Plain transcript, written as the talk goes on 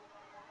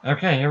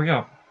Okay, here we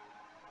go.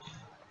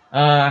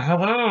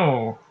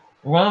 Hello.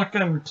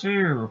 Welcome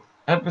to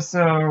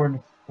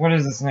episode, what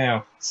is this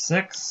now?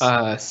 Six?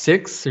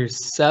 6 or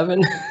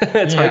 7?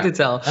 It's hard Yeah, to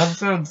tell.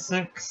 episode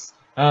six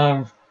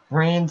of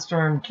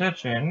Brainstorm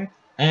Kitchen.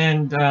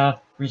 And,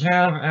 we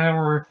have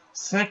our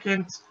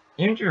second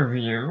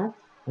interview.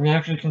 We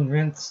actually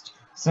convinced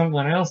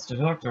someone else to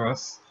talk to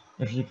us,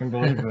 if you can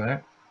believe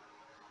that.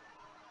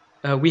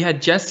 We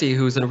had Jesse,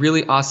 who's a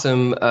really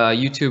awesome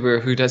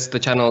YouTuber who does the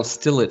channel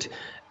Still It,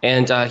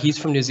 and he's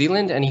from New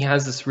Zealand, and he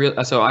has this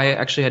real. So I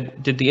actually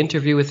did the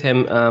interview with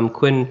him.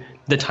 Quinn,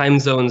 the time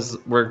zones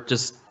were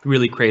just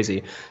really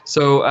crazy.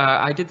 So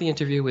I did the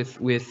interview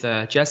with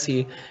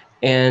Jesse,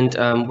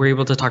 and we're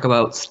able to talk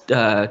about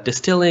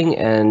distilling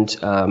and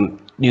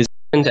New Zealand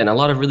and a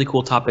lot of really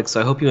cool topics. So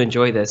I hope you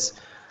enjoy this.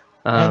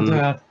 And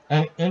Um,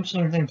 an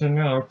interesting thing to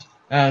note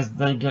as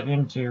they get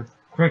into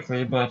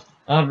quickly, but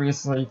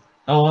obviously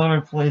a lot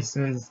of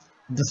places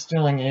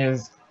distilling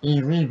is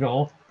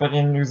illegal, but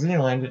in New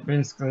Zealand it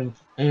basically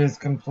is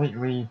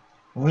completely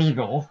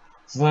legal.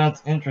 So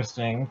that's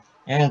interesting,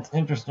 and it's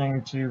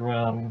interesting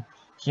to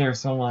hear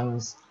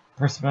someone's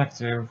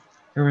perspective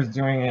who is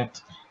doing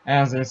it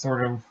as a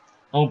sort of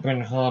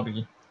open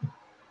hobby.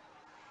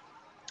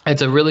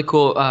 it's a really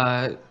cool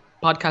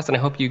podcast, and I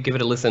hope you give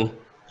it a listen. And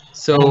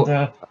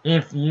So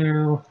if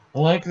you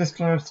like this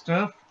kind of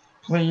stuff,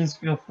 please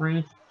feel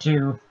free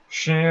to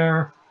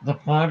share the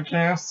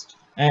podcast.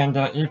 And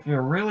if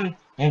you're really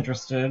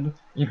interested,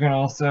 you can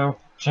also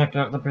check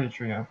out the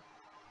Patreon.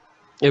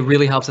 it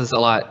really helps us a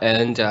lot,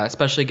 and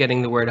especially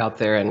getting the word out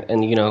there, and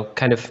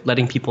kind of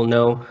letting people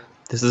know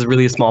this is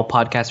really a small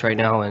podcast right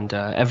now, and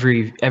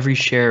every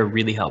share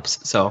really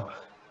helps. So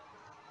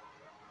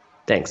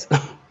thanks.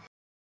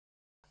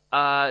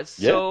 Yeah,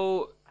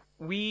 So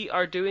we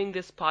are doing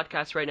this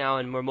podcast right now,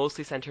 and we're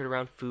mostly centered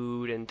around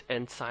food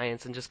and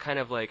science and just kind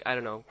of like, I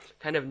don't know,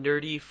 kind of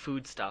nerdy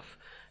food stuff.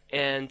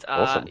 And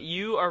awesome.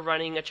 you are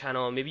running a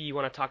channel. Maybe you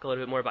want to talk a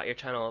little bit more about your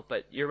channel,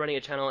 but you're running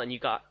a channel and you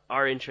got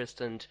our interest,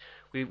 and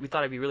we thought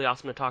it'd be really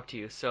awesome to talk to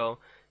you. So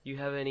you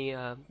have any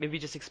maybe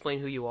just explain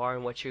who you are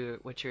and what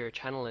your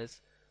channel is.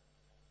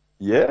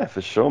 Yeah,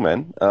 for sure,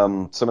 man.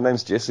 So my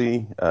name's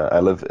Jesse. I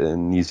live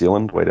in New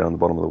Zealand, way down the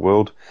bottom of the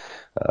world.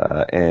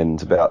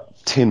 And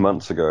about 10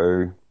 months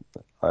ago,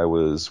 I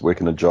was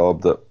working a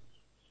job that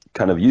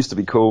kind of used to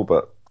be cool,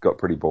 but got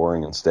pretty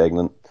boring and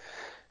stagnant.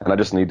 And I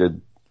just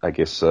needed, I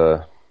guess,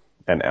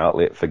 an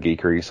outlet for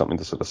geekery, something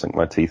to sort of sink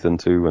my teeth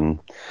into. And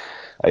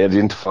I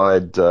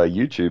identified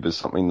YouTube as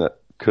something that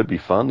could be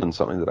fun and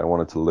something that I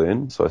wanted to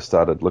learn. So I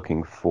started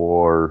looking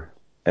for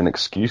an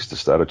excuse to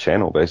start a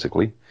channel,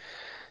 basically.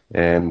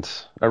 And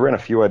I ran a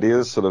few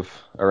ideas sort of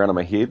around in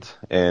my head,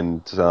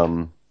 and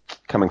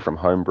coming from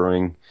home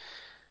brewing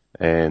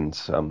and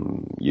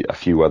yeah, a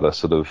few other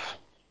sort of,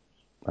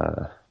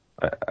 uh,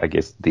 I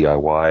guess,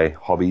 DIY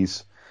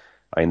hobbies,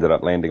 I ended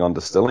up landing on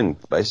distilling,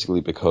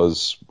 basically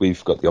because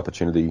we've got the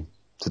opportunity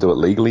to do it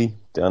legally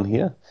down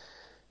here,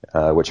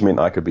 which meant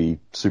I could be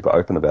super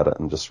open about it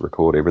and just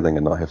record everything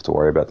and not have to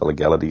worry about the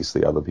legalities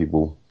the other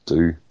people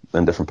do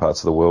in different parts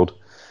of the world.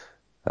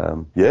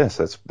 Yes,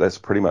 that's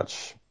pretty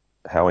much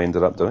how I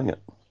ended up doing it.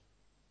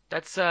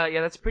 That's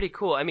yeah, that's pretty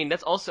cool. I mean,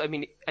 that's also I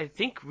mean, I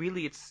think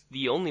really it's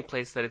the only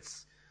place that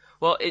it's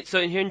well,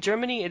 so here in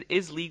Germany it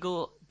is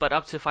legal, but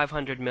up to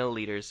 500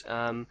 milliliters.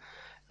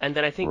 And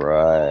then I think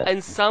Right.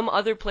 in some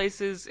other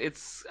places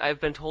it's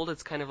I've been told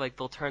it's kind of like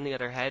they'll turn the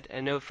other head. I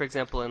know, for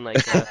example, in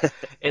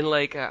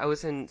like I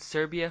was in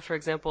Serbia, for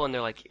example, and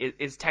they're like it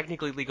is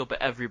technically legal,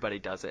 but everybody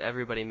does it.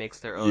 Everybody makes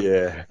their own.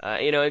 Yeah.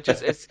 It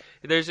just it's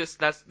there's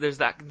just there's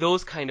that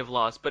those kind of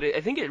laws, but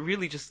I think it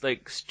really just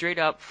like straight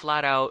up,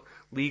 flat out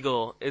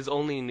legal is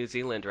only in New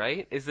Zealand,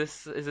 right? Is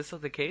this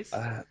the case?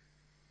 Uh,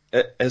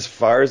 as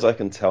far as I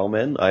can tell,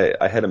 man,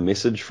 I had a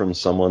message from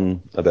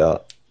someone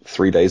about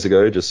 3 days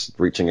ago, just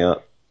reaching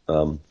out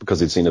because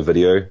he'd seen a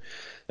video,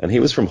 and he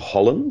was from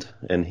Holland,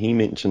 and he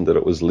mentioned that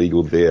it was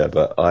legal there,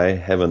 but I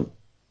haven't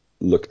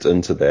looked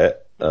into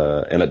that,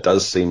 and it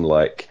does seem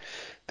like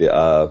there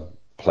are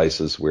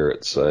places where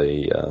it's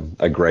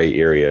a grey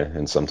area,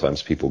 and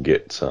sometimes people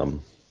get,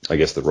 I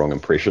guess, the wrong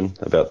impression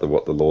about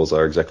what the laws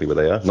are exactly where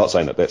they are. Not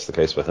saying that that's the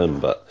case with him,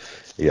 but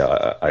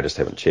yeah, I just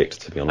haven't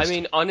checked, to be I honest.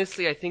 mean,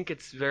 honestly, I think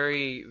it's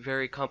very,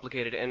 very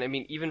complicated. And I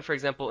mean, even for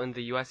example, in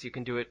the US, you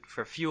can do it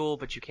for fuel,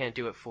 but you can't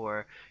do it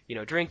for,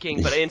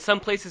 drinking. But in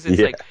some places, it's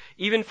Yeah, like,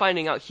 even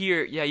finding out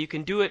here, yeah, you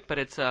can do it, but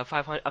it's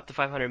 500, up to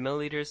 500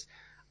 milliliters.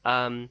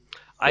 Um,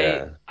 I,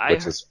 yeah, I,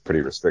 which heard- is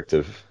pretty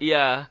restrictive.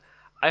 yeah,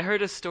 I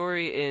heard a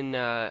story in,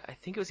 I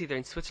think it was either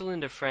in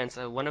Switzerland or France.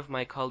 One of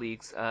my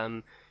colleagues,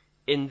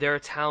 in their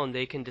town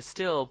they can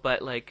distill,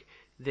 but like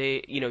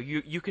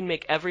you can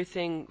make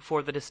everything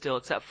for the distill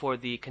except for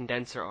the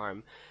condenser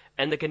arm.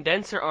 And the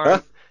condenser Huh?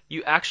 arm,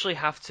 you actually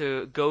have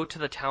to go to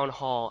the town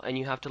hall and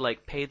you have to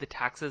like pay the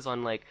taxes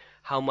on like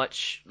how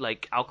much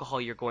like alcohol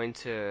you're going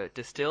to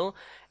distill.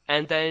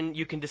 And then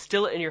you can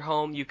distill it in your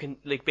home. You can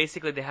like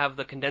basically they have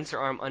the condenser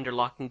arm under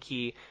lock and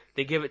key.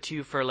 They give it to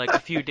you for like a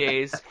few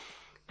days.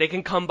 they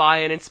can come by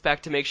and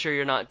inspect to make sure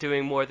you're not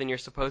doing more than you're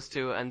supposed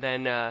to, and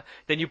then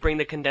you bring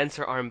the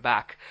condenser arm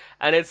back.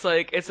 And it's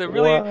like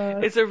What?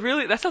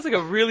 that sounds like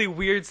a really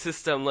weird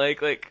system.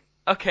 Like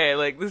okay,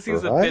 like this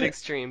seems a bit Right?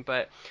 extreme,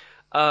 but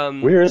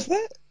um Where is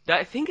that?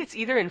 I think it's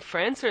either in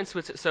France or in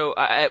Switzerland. So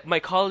my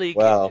colleague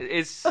Wow.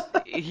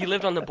 he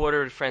lived on the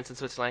border of France and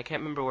Switzerland. I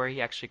can't remember where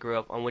he actually grew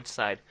up, on which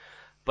side,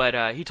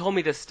 but he told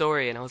me this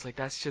story, and I was like,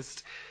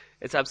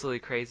 it's absolutely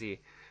crazy.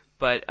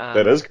 But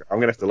That is. I'm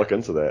gonna have to look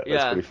into that.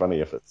 That's yeah, pretty funny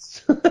if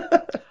it's.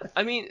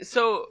 I mean,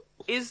 so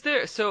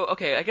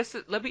okay, I guess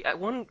let me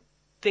one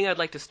thing I'd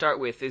like to start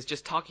with is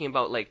just talking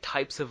about like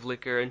types of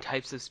liquor and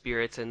types of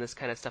spirits and this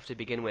kind of stuff to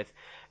begin with.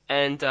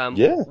 And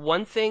Yeah.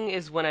 one thing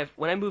is when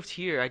I moved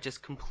here, I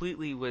just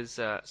completely was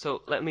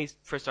so let me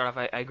first start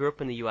off. I grew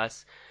up in the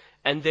U.S.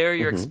 and there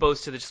you're Hmm.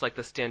 exposed to just like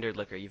the standard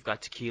liquor. You've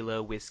got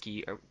tequila,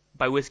 whiskey, or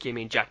by whiskey I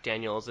mean Jack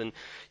Daniels, and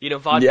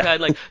vodka. Yeah.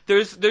 And like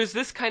there's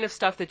this kind of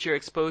stuff that you're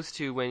exposed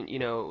to when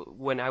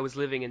when I was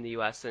living in the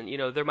U.S. and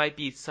there might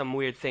be some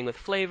weird thing with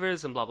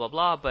flavors and blah blah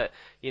blah, but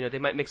they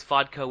might mix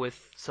vodka with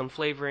some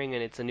flavoring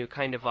and it's a new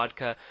kind of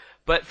vodka.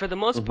 But for the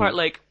most Hmm. part,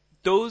 like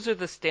those are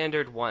the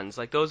standard ones.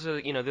 Like those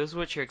are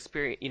what you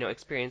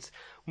experience.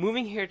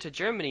 Moving here to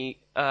Germany,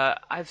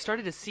 I've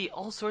started to see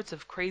all sorts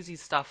of crazy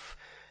stuff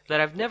that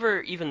I've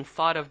never even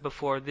thought of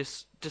before.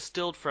 This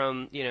distilled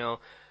from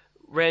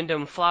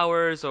random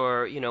flowers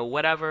or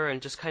whatever,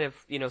 and just kind of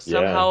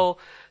Yeah.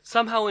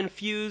 somehow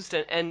infused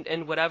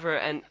and whatever.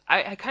 And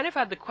I kind of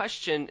had the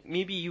question.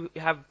 Maybe you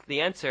have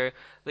the answer.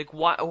 Like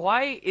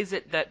why is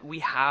it that we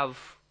have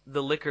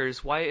the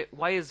liquors? Why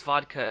is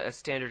vodka a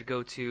standard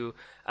go-to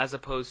as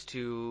opposed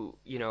to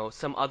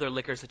some other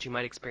liquors that you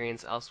might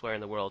experience elsewhere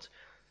in the world?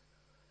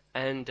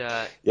 And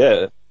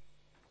Yeah.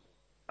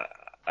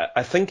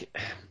 I think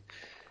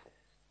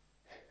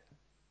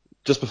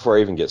just before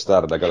I even get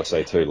started, I got to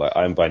say too, like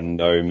I'm by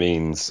no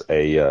means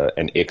a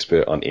an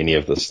expert on any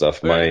of this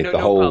stuff. My no the no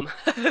whole problem.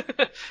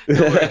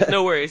 No worries,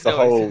 no worries, the no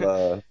worries.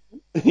 whole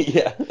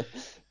yeah,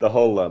 the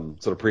whole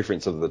sort of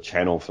preference of the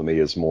channel for me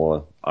is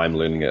more I'm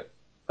learning it.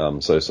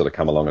 So sort of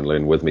come along and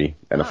learn with me,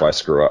 and if I Ah,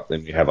 screw up,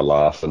 then you have a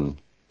laugh and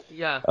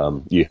yeah,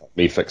 you help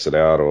me fix it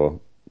out, or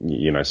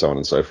so on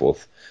and so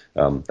forth.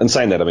 And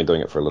saying that, I've been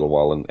doing it for a little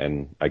while,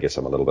 and I guess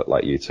I'm a little bit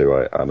like you too.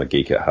 I'm a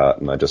geek at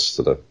heart, and I just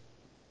sort of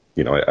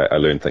I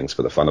learn things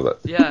for the fun of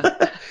yeah.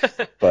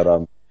 it.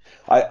 But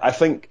I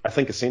think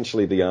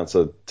essentially the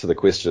answer to the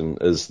question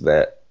is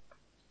that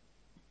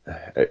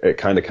it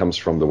kind of comes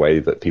from the way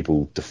that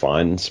people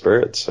define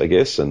spirits, I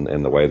guess,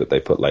 and the way that they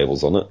put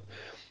labels on it.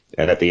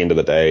 And at the end of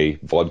the day,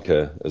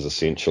 vodka is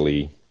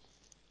essentially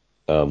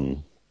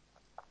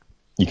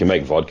you can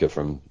make vodka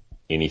from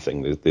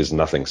anything. There's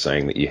nothing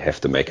saying that you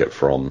have to make it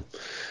from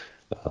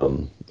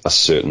a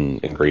certain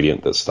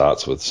ingredient that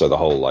starts with. So the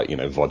whole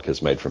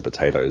vodka's made from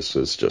potatoes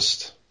is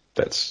just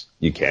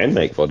you can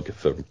make vodka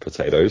from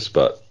potatoes,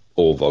 but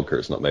all vodka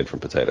is not made from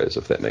potatoes,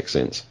 if that makes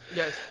sense.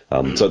 Yes.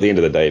 So at the end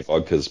of the day,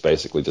 vodka is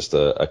basically just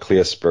a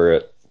clear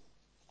spirit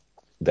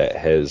that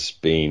has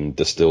been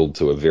distilled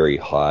to a very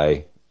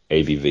high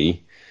ABV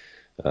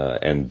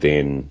and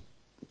then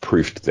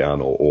proofed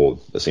down or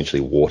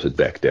essentially watered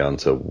back down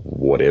to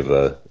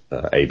whatever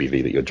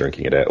ABV that you're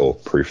drinking it at or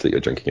proof that you're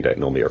drinking it at,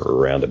 normally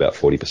around about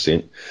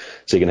 40%.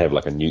 So you can have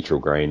like a neutral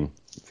grain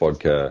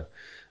vodka.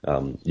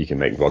 You can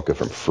make vodka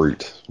from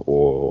fruit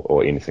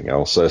or anything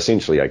else. So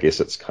essentially, I guess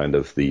it's kind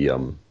of the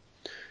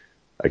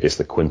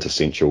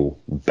quintessential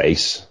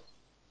base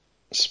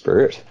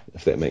spirit,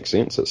 if that makes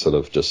sense. It's sort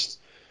of just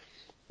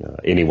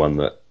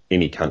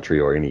any country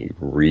or any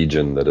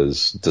region that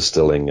is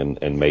distilling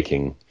and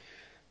making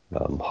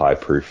high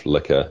proof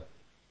liquor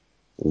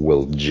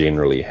will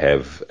generally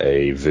have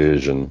a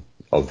version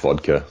of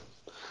vodka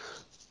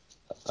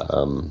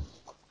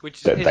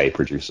Which that they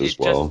produce as it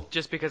well.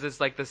 just because it's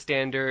like the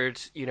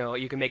standard,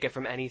 you can make it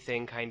from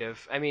anything kind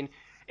of. I mean,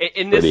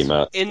 in Pretty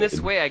much. in this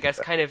way, I guess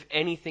kind of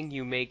anything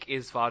you make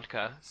is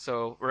vodka.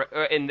 So or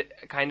in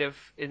kind of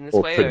in this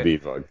Or way, could be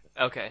vodka.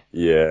 okay,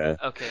 Yeah.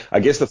 okay, I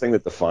guess the thing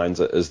that defines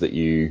it is that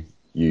you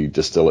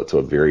distill it to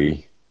a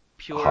very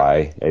pure,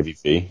 high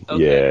ABV.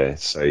 okay, Yeah.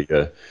 So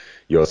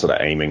you're sort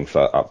of aiming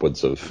for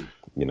upwards of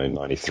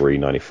 93,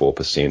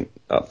 94%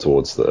 up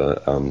towards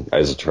the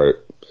azeotrope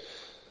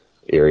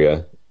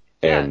area,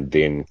 yeah, and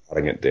then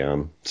cutting it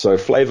down. So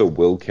flavor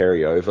will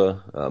carry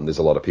over. There's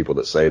a lot of people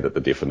that say that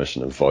the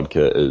definition of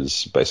vodka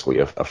is basically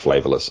a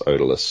flavorless,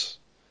 odorless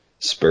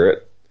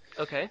spirit,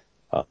 okay,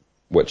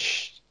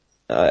 which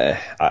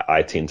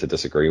I tend to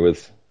disagree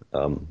with.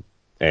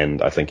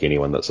 And I think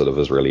anyone that sort of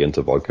is really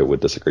into vodka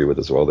would disagree with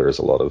as well. There is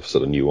a lot of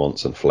sort of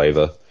nuance and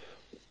flavor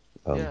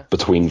yeah,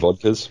 between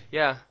vodkas.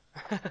 yeah.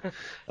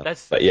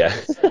 That's But yeah,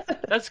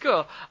 That's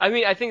cool. I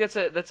mean, I think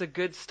that's a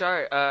good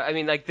start. I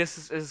mean, like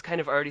is kind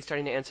of already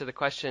starting to answer the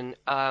question.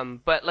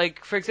 But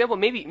like for example,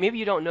 maybe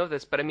you don't know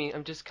this, but I mean,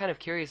 I'm just kind of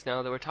curious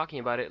now that we're talking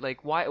about it.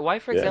 Like why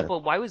for yeah.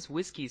 example, why was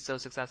whiskey so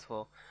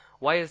successful?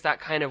 Why is that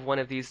kind of one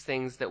of these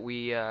things that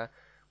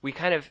we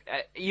kind of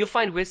you'll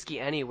find whiskey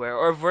anywhere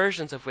or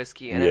versions of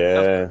whiskey, and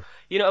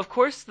Yeah, of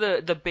course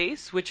the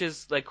base, which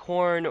is like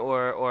corn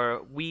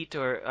or wheat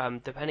or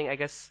depending, I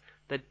guess,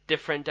 the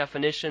different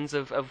definitions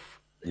of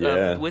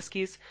yeah.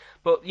 whiskeys,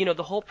 but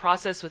the whole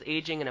process with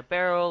aging in a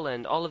barrel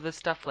and all of this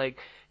stuff. Like,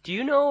 do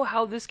you know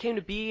how this came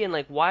to be, and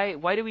like why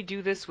do we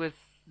do this with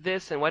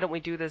this, and why don't we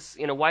do this?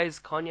 Why is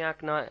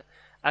cognac not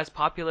as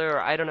popular? Or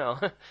I don't know.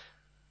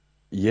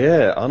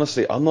 Yeah,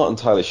 honestly, I'm not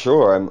entirely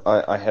sure.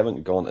 I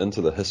haven't gone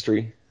into the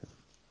history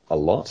a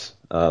lot.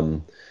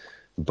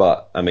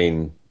 But I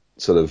mean,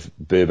 sort of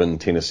bourbon,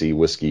 Tennessee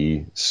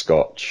whiskey,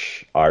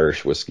 Scotch,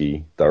 Irish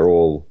whiskey, they're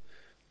all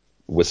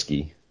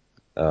whiskey.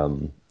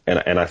 And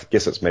I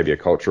guess it's maybe a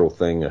cultural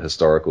thing, a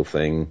historical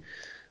thing.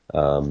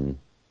 Um,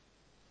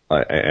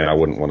 and I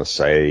wouldn't want to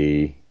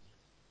say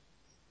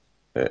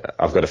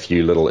I've got a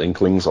few little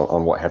inklings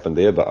on what happened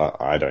there, but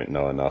I don't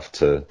know enough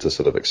to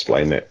sort of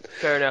explain that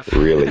Fair enough.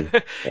 really.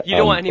 You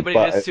don't want anybody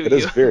But to sue it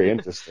is you. very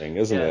interesting,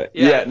 isn't Yeah, it?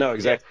 yeah, No, yeah.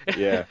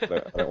 exactly. Yeah, I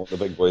don't want the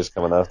big boys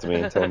coming after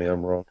me and telling me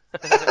I'm wrong.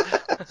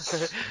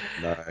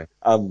 No.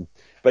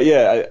 But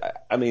yeah,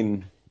 I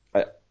mean,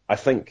 I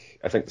think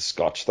the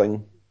Scotch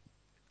thing.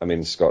 I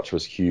mean, Scotch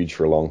was huge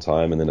for a long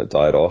time, and then it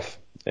died off,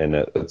 and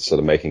it's sort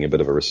of making a bit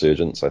of a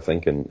resurgence, I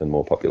think, in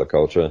more popular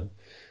culture.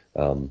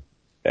 Um,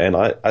 and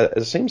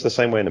it seems the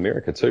same way in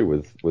America too,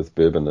 with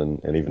bourbon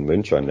and even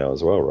moonshine now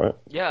as well, right?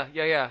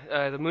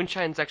 Yeah. The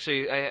moonshine's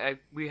actually,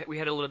 we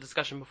had a little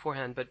discussion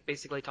beforehand, but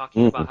basically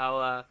talking Mm. about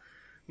how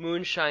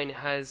moonshine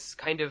has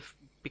kind of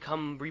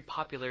become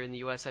repopular in the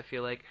U.S. I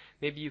feel like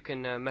maybe you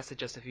can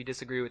message us if you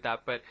disagree with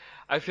that, but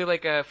I feel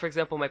like, for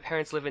example, my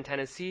parents live in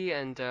Tennessee,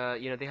 and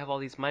they have all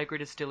these micro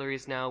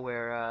distilleries now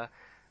where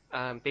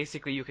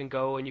basically you can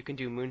go and you can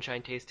do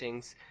moonshine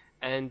tastings.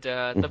 And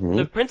the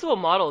Hmm. principal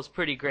model is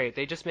pretty great.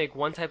 They just make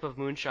one type of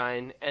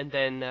moonshine, and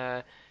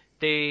then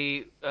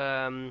they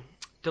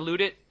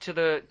dilute it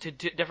to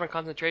different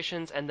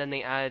concentrations, and then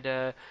they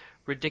add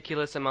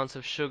ridiculous amounts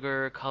of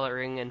sugar,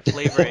 coloring, and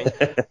flavoring,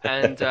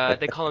 and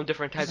they call them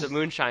different types of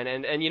moonshine.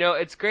 And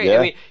it's great. I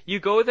Yeah. mean, you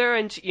go there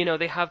and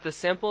they have the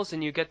samples,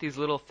 and you get these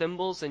little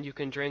thimbles, and you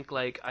can drink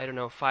like, I don't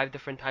know, 5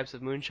 different types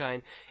of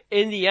moonshine.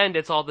 In the end,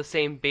 it's all the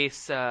same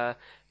base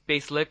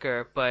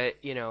liquor, but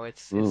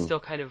it's Mm. still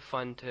kind of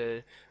fun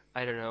to,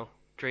 I don't know,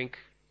 drink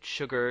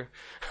sugar.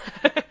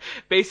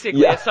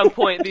 Basically, Yeah. at some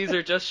point, these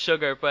are just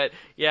sugar, but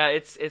yeah,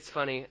 it's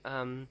funny.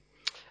 There's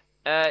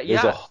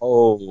Yeah,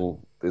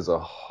 there's a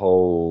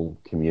whole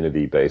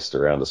community based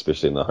around,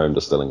 especially in the home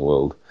distilling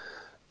world,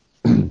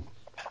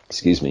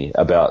 excuse me,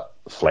 about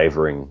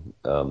flavoring,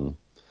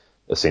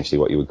 essentially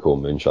what you would call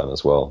moonshine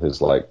as well.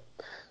 There's like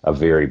a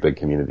very big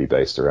community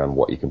based around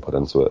what you can put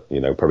into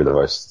it. Probably the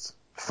most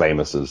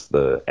famous is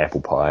the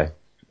apple pie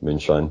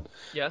moonshine,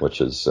 yeah.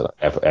 which is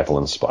apple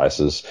and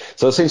spices.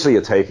 So essentially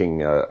you're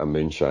taking a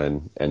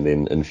moonshine and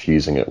then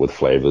infusing it with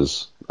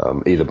flavors,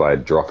 either by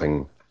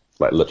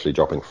literally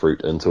dropping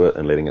fruit into it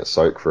and letting it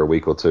soak for a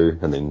week or two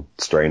and then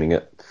straining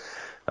it.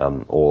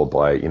 Or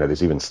by,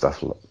 there's even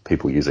stuff like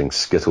people using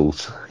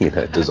Skittles,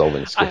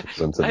 dissolving I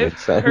Skittles into I've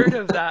heard moonshine.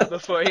 of that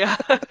before. Yeah,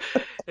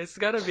 it's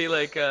gotta be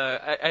like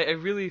I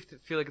really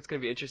feel like it's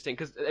gonna be interesting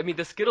because I mean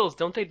the Skittles,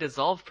 don't they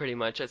dissolve pretty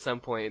much at some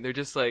point? They're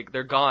just like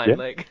they're gone. Yeah,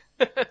 Like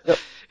yep,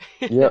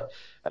 yep.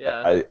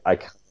 yeah, I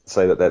can't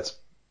say that that's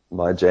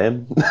my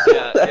jam.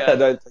 yeah, I yeah,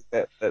 don't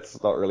think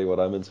that's not really what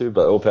I'm into,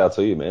 but all power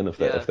to you, man,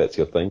 yeah, if that's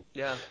your thing.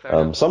 yeah. Fair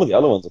enough. Some of the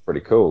other ones are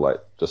pretty cool,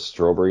 like just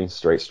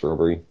straight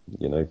strawberry,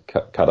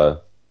 cut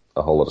a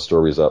whole lot of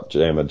strawberries up,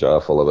 jam a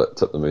jar full of it,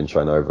 tip the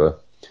moonshine over,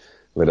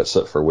 let it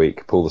sit for a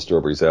week, pull the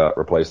strawberries out,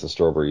 replace the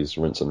strawberries,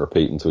 rinse and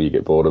repeat until you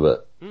get bored of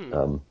it.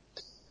 Hmm.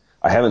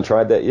 I haven't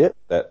tried that yet.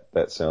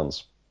 That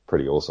sounds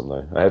pretty awesome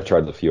though. I have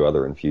tried a few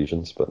other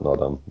infusions, but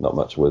not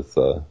much with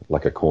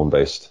like a corn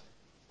based.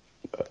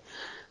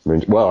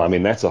 Well, I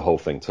mean that's a whole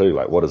thing too.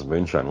 Like, what is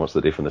moonshine? What's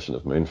the definition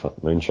of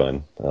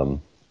moonshine?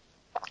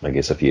 I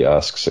guess if you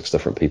ask 6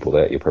 different people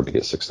that, you'll probably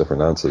get 6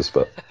 different answers.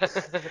 But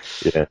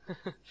yeah,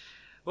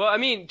 Well, I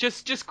mean,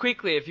 just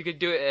quickly, if you could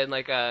do it in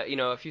like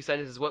a few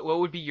sentences, what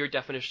would be your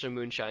definition of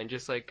moonshine?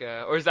 Just like,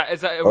 or is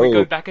that are we oh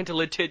going back into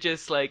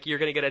litigious? Like you're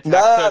gonna get attacked?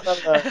 no, So no,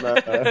 no,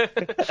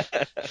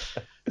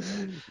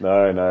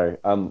 no, no,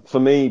 no. For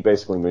me,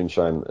 basically,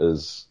 moonshine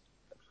is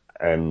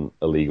an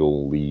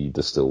illegally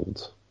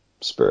distilled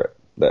spirit.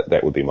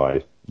 That would be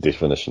my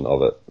definition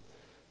of it.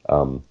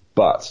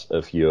 But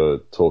if you're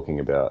talking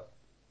about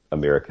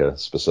America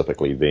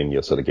specifically, then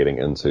you're sort of getting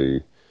into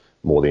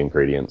more the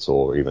ingredients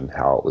or even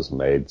how it was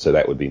made. So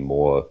that would be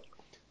more,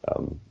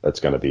 it's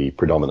going to be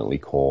predominantly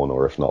corn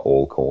or if not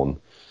all corn,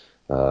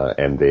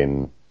 and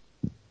then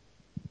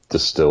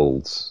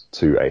distilled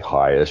to a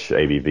high-ish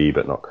ABV,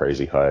 but not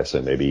crazy high.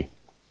 So maybe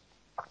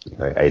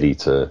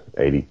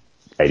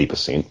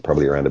 80%,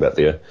 probably around about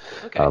there.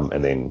 okay.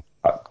 And then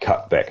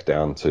cut back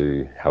down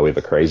to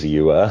however crazy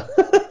you are.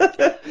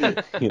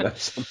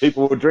 Some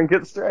people will drink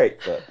it straight,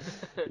 but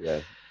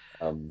yeah.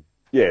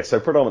 So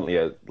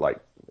predominantly, like,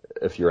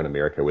 if you're in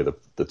America where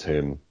the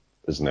term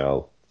is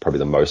now probably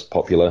the most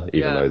popular,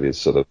 even Yeah. though there's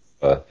sort of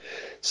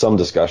some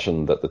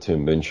discussion that the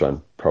term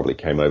moonshine probably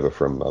came over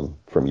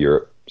from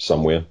Europe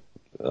somewhere,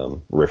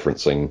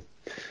 referencing,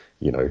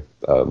 you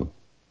know,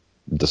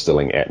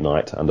 distilling at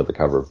night under the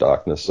cover of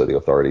darkness so the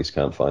authorities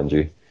can't find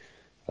you.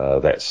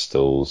 That's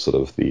still sort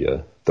of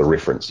the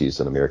reference used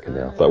in America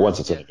now. But once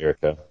it's in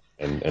America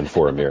and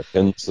for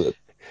Americans,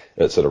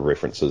 it sort of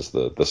references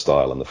the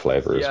style and the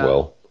flavor as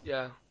well.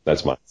 Yeah.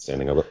 That's my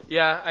understanding of it.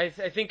 Yeah, I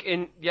think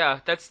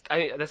that's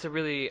a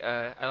really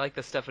I like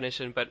this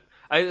definition, but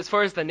as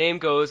far as the name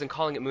goes and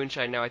calling it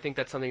moonshine now, I think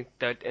that's something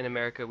that in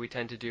America we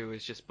tend to do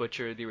is just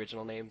butcher the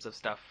original names of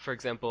stuff. For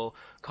example,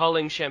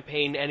 calling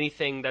champagne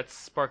anything that's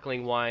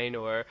sparkling wine,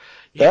 or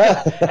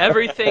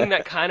everything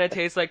that kind of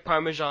tastes like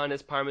Parmesan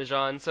is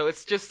Parmesan. So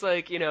it's just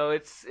like, you know,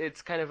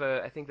 it's kind of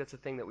I think that's a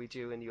thing that we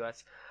do in the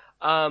U.S.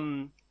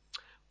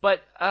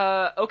 But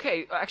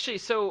okay, actually,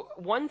 so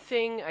one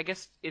thing, I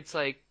guess it's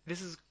like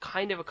this is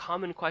kind of a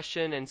common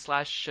question, and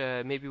slash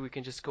maybe we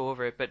can just go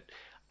over it. But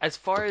as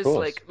far as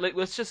like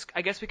let's just,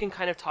 I guess we can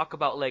kind of talk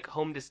about like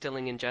home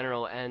distilling in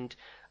general, and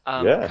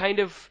kind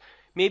of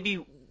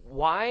maybe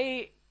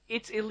why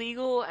it's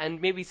illegal,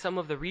 and maybe some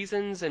of the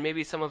reasons, and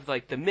maybe some of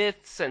like the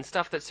myths and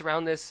stuff that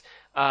surround this.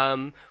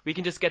 We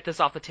can just get this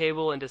off the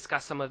table and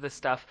discuss some of this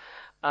stuff.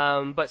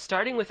 But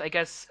starting with, I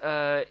guess,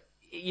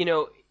 you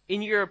know,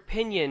 in your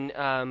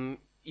opinion,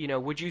 you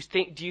know, do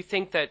you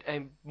think that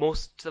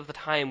most of the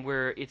time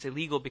where it's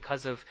illegal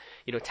because of,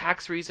 you know,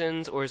 tax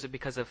reasons, or is it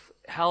because of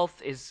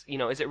health? Is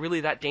it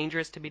really that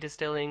dangerous to be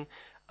distilling?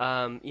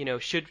 You know,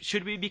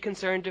 should we be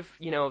concerned if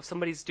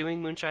somebody's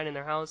doing moonshine in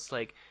their house?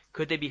 Like,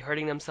 could they be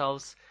hurting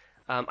themselves?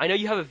 I know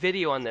you have a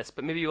video on this,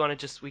 but maybe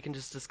we can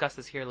just discuss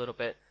this here a little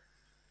bit.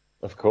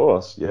 Of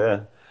course,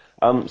 yeah.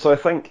 So I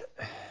think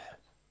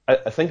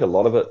a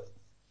lot of it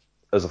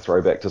is a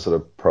throwback to sort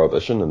of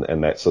prohibition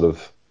and that sort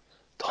of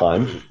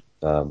time.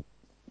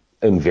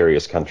 In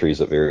various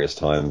countries at various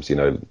times, you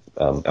know,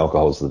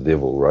 alcohol's the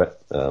devil, right?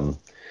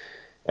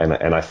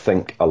 And I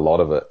think a lot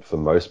of it for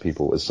most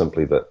people is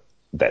simply that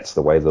that's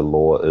the way the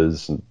law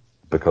is,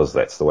 because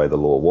that's the way the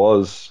law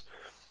was,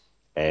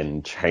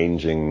 and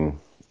changing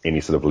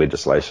any sort of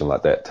legislation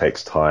like that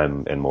takes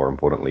time and, more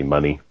importantly,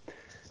 money.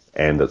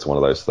 And it's one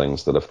of those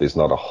things that if there's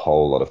not a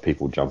whole lot of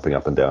people jumping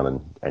up and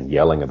down and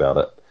yelling about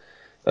it,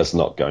 it's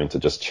not going to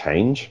just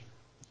change.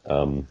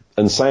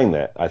 In saying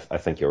that, I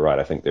think you're right.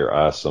 I think there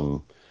are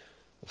some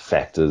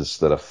factors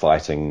that are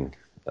fighting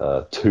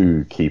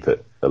to keep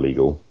it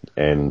illegal.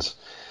 And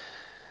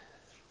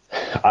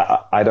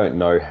I don't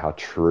know how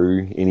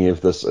true any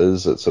of this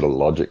is. It sort of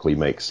logically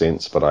makes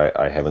sense, but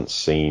I haven't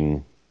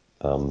seen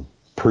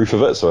proof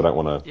of it, so I don't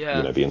want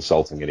to be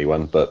insulting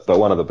anyone. But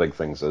one of the big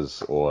things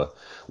is, or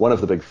one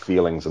of the big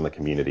feelings in the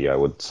community, I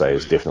would say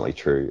is definitely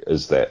true,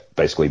 is that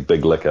basically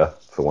big liquor,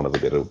 for want of a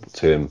better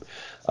term,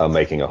 are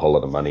making a whole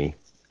lot of money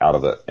out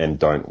of it and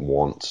don't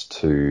want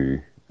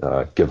to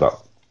give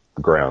up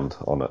ground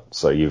on it.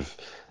 So you've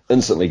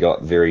instantly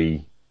got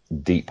very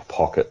deep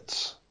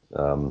pockets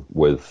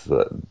with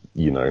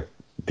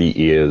the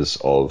ears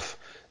of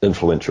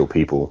influential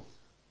people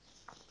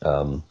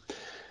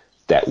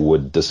that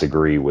would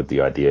disagree with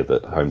the idea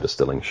that home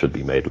distilling should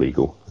be made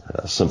legal,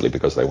 simply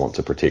because they want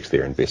to protect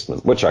their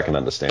investment, which I can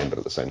understand, but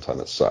at the same time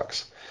it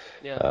sucks.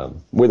 Yeah.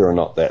 Whether or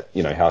not that,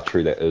 how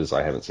true that is,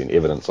 I haven't seen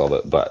evidence of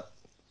it, but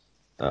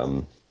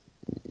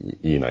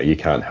you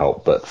can't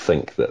help but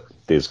think that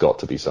there's got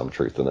to be some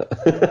truth in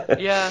it.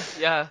 Yeah.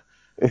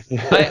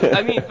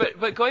 I mean,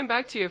 but going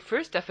back to your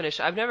first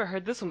definition, I've never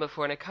heard this one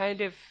before, and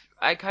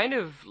I kind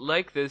of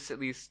like this, at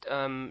least,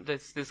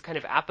 this kind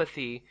of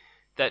apathy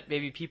that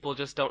maybe people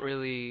just don't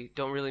really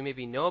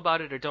maybe know about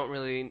it, or don't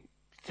really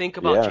think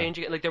about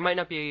changing it. Like, there might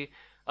not be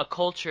a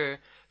culture.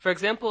 For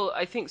example,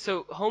 I think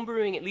so.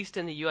 Homebrewing, at least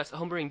in the U.S.,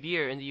 homebrewing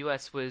beer in the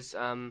U.S. was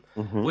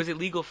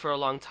illegal for a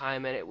long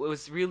time, and it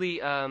was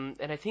really, and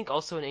I think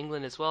also in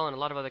England as well, and a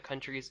lot of other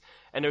countries.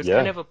 And there was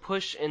kind of a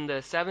push in the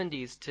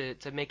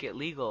 70s to make it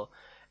legal,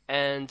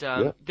 and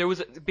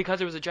because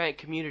there was a giant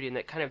community, and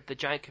that kind of the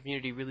giant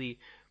community really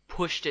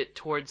pushed it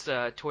towards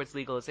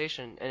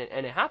legalization,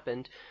 and it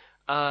happened.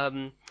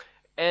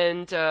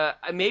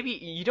 Maybe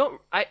you don't.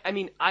 I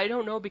mean, I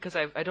don't know, because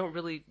I don't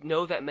really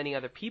know that many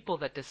other people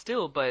that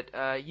distill, but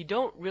you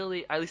don't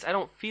really. At least I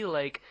don't feel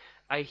like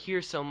I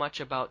hear so much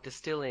about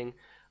distilling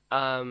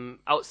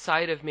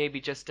outside of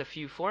maybe just a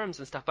few forums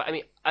and stuff. But I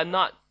mean, I'm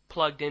not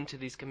plugged into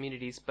these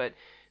communities, but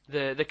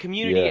the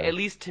community, at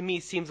least to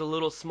me, seems a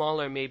little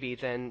smaller maybe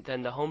than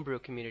the homebrew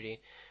community.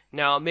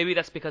 Now, maybe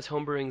that's because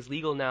homebrewing is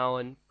legal now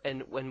and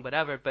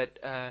whatever, but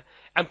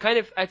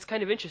it's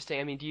kind of interesting.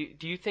 I mean,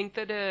 do you think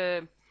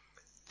that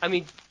I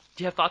mean,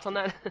 do you have thoughts on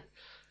that?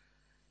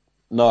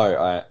 No,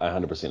 I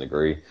 100%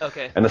 agree.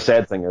 Okay. And the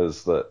sad thing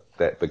is that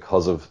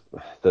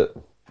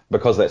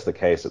because that's the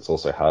case, it's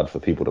also hard for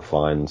people to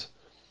find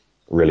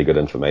really good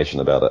information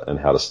about it, and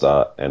how to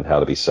start, and how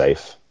to be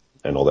safe,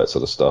 and all that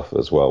sort of stuff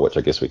as well, which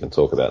I guess we can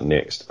talk about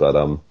next. But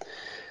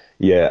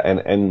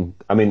and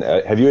I mean,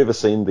 have you ever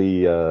seen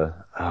the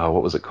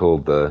what was it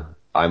called, the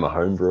I'm a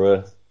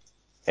Homebrewer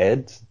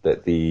ad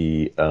that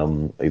the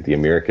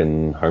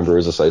American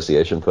Homebrewers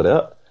Association put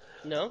out.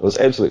 No? It was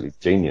absolutely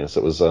genius.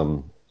 It was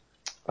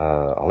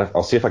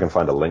I'll see if I can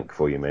find a link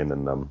for you, man,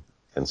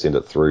 and send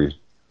it through,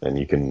 and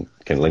you can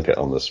link it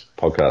on this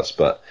podcast.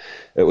 But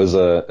it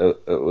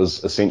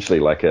was essentially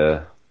like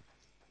a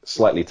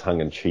slightly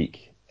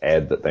tongue-in-cheek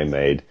ad that they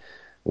made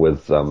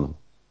with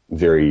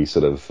very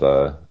sort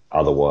of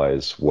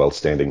otherwise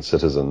well-standing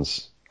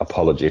citizens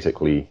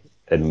apologetically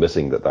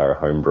admitting that they're a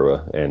home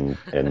brewer and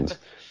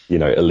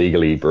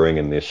illegally brewing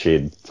in their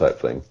shed type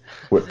thing,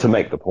 to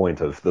make the point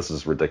of, this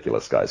is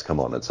ridiculous, guys, come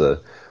on,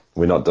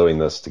 we're not doing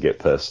this to get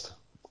pissed.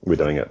 We're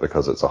doing it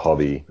because it's a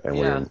hobby,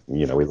 and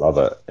we love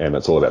it, and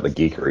it's all about the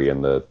geekery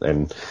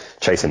and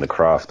chasing the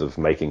craft of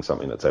making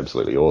something that's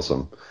absolutely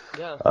awesome.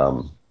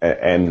 Yeah.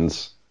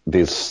 And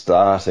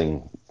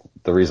the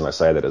reason I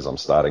say that is I'm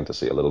starting to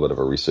see a little bit of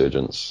a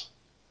resurgence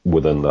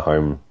within the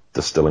home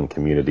distilling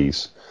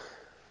communities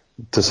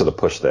to sort of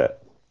push that.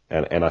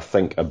 And I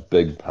think a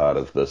big part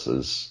of this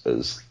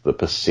is the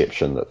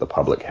perception that the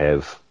public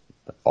have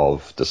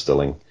of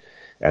distilling,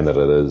 and that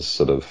it is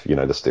sort of, the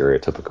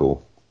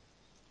stereotypical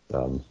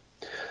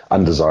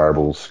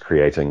undesirables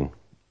creating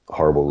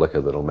horrible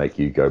liquor that'll make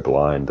you go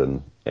blind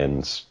and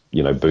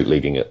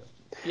bootlegging it.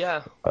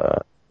 Yeah.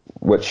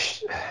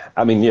 Which,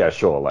 I mean, yeah,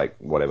 sure, like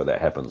whatever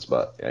that happens,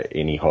 but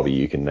any hobby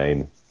you can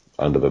name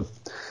under the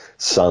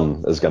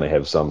sun is going to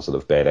have some sort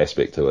of bad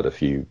aspect to it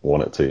if you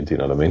want it to. Do you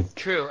know what I mean?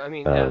 True. I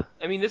mean, yeah.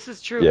 I mean, this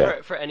is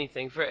true for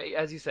anything. For,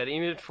 as you said,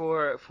 even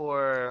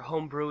for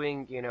home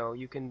brewing,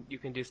 you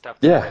can do stuff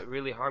to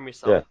really harm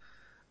yourself.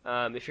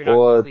 If you're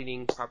not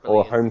cleaning properly.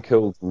 Or home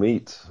killed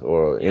meat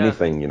or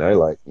anything,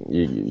 like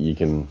you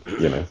can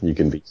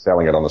be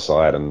selling it on the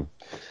side and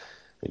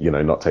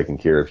not taking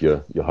care of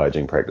your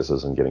hygiene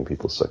practices and getting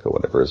people sick or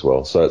whatever as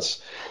well. So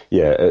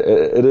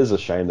it is a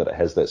shame that it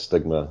has that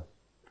stigma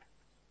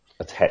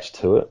attached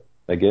to it,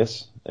 I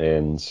guess.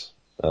 And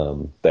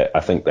that,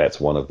 I think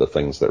that's one of the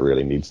things that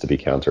really needs to be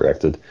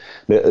counteracted.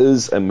 There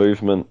is a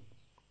movement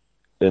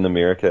in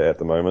America at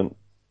the moment,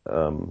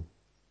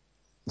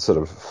 sort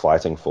of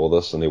fighting for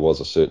this, and there was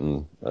a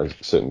certain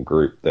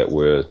group that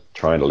were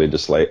trying to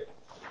legislate,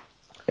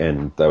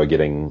 and they were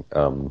getting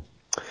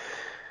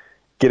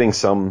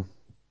some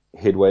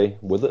headway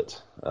with it.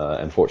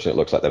 Unfortunately, it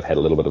looks like they've had a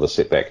little bit of a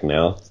setback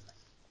now.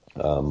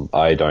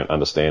 I don't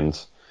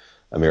understand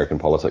American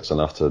politics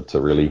enough to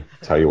really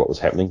tell you what was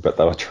happening, but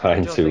they were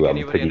trying to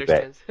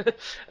piggyback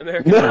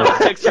American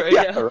politics right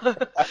now.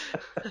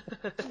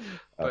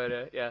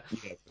 But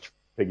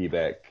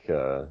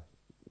piggyback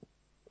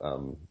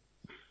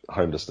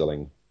home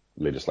distilling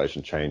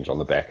legislation change on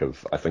the back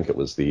of, I think it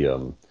was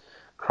the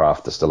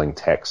craft distilling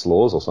tax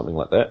laws or something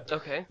like that.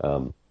 Okay.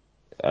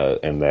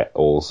 And that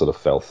all sort of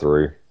fell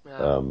through.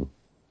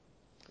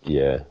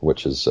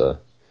 Which is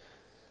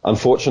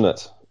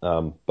unfortunate.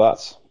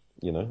 But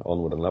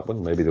onward and upward.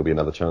 Maybe there'll be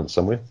another chance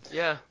somewhere.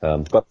 Yeah.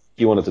 But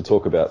you wanted to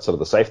talk about sort of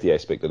the safety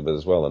aspect of it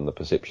as well, and the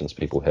perceptions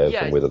people have,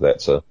 and whether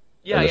that's an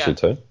issue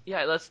too.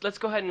 Yeah. Let's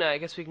go ahead and I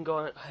guess we can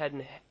go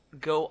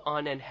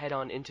on and head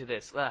on into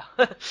this.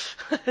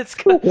 Let's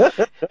try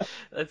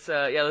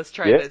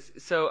this.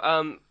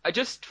 So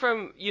just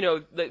from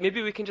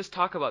maybe we can just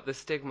talk about the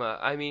stigma.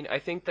 I mean, I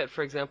think that,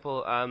 for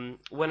example,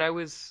 when I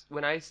was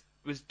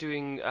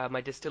doing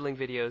my distilling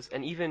videos,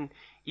 and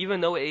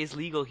even though it is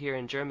legal here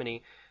in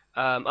Germany,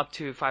 up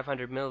to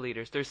 500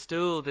 milliliters, there's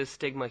still this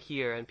stigma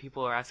here, and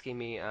people are asking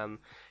me,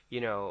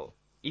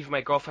 even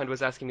my girlfriend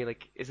was asking me,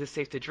 like, is this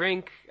safe to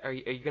drink? Are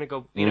you gonna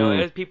go,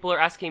 people are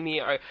asking me,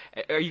 are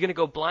you gonna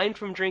go blind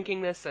from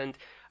drinking this? And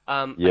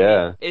I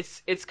mean,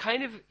 it's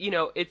kind of,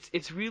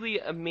 it's really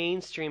a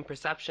mainstream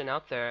perception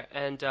out there,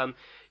 and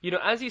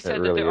as you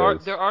said,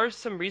 that there are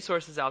some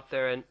resources out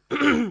there, and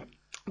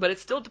but it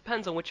still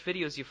depends on which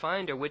videos you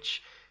find or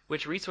which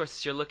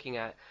resources you're looking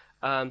at,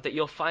 that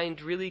you'll find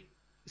really.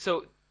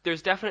 So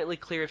there's definitely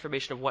clear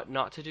information of what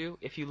not to do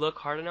if you look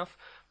hard enough,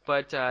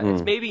 but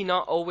it's maybe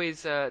not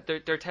always.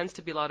 There tends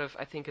to be a lot of,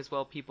 I think, as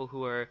well, people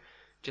who are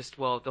just,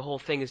 the whole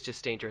thing is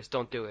just dangerous,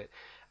 don't do it.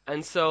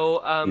 And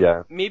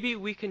so maybe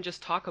we can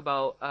just talk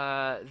about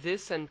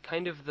this and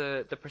kind of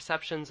the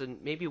perceptions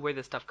and maybe where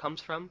this stuff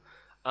comes from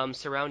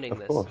surrounding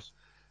this. Of course.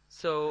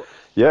 So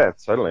yeah,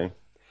 totally.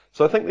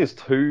 So I think there's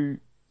two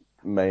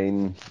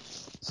main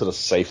sort of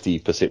safety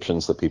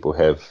perceptions that people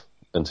have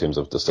in terms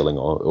of distilling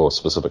or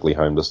specifically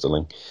home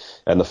distilling.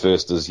 And the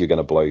first is you're going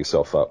to blow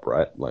yourself up,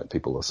 right? Like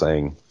people are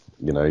saying,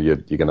 you're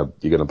going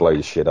to blow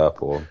your shit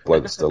up or blow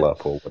the still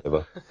up or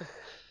whatever.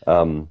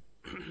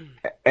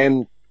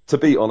 And to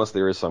be honest,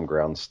 there is some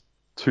grounds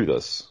to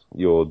this.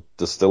 You're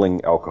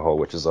distilling alcohol,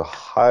 which is a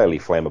highly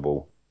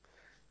flammable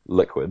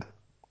liquid,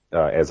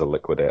 as a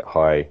liquid at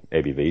high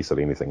ABV, so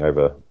anything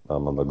over,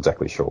 I'm not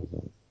exactly sure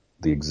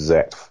the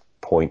exact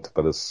point,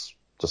 but it's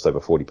just over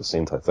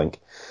 40%, I think,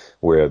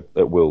 where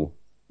it will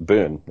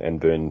burn and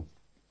burn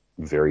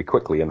very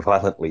quickly and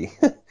violently.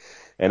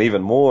 And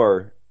even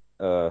more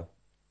to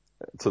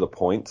the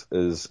point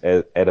is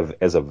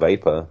as a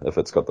vapor, if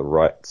it's got the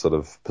right sort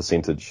of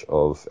percentage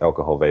of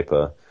alcohol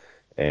vapor,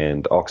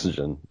 and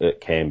oxygen,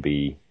 it can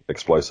be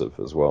explosive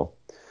as well.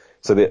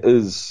 So there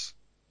is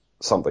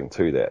something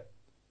to that.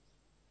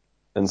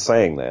 In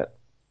saying that,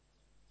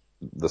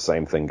 the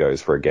same thing goes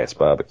for a gas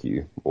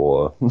barbecue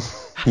or,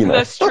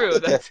 That's true.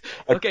 That's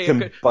a okay.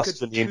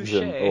 combustion Good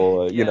engine touche.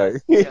 or,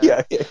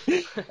 Yeah.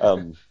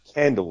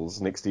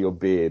 candles next to your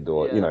bed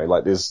or, Yeah.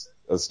 like there's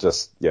a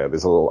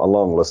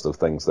long list of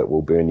things that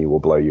will burn you or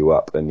blow you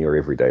up in your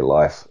everyday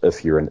life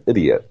if you're an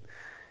idiot.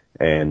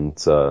 And,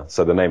 so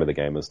the name of the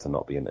game is to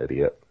not be an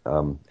idiot.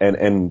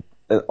 And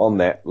on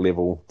that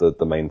level,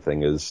 the main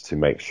thing is to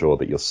make sure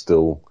that your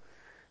still,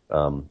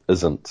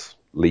 isn't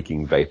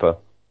leaking vapor.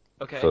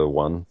 Okay. For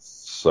one.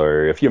 So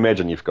if you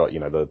imagine you've got,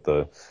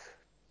 the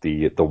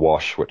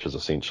wash, which is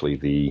essentially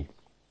the,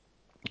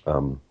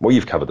 well,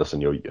 you've covered this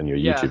in your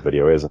Yeah. YouTube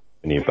video, hasn't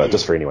you? But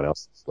just for anyone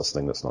else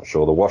listening that's not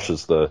sure, the wash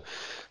is the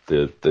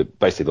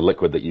basically the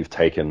liquid that you've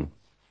taken,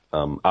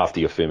 after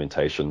your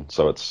fermentation.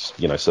 So it's,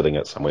 sitting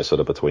at somewhere sort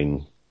of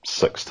between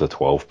 6 to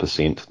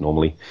 12%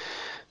 normally.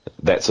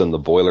 That's in the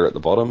boiler at the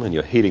bottom, and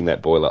you're heating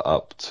that boiler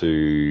up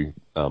to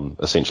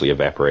essentially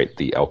evaporate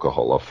the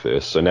alcohol off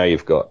first. So now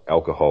you've got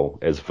alcohol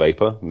as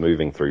vapor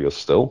moving through your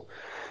still.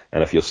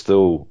 And if your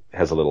still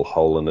has a little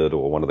hole in it,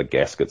 or one of the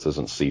gaskets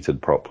isn't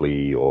seated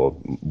properly, or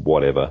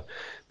whatever,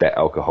 that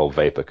alcohol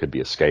vapor could be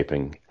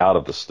escaping out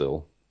of the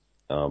still.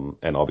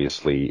 And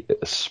obviously,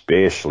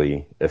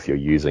 especially if you're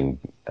using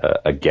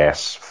a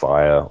gas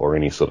fire or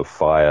any sort of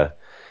fire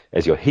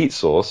as your heat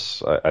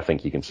source, I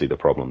think you can see the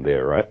problem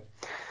there, right?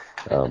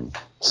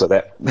 So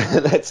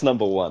that's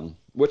number one,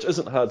 which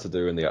isn't hard to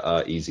do, and there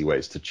are easy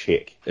ways to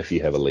check if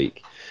you have a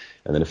leak.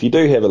 And then if you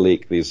do have a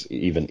leak, there's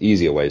even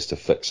easier ways to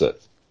fix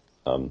it,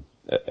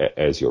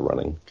 as you're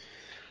running.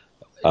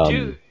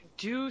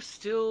 Do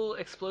still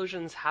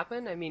explosions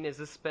happen? I mean,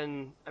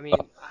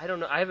 I don't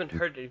know. I haven't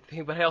heard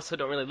anything, but I also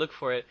don't really look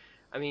for it.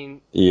 I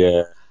mean,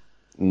 Yeah,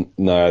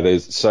 no, they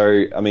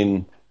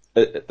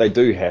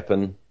do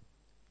happen.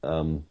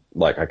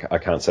 I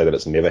can't say that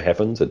it's never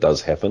happened. It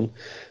does happen,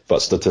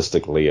 but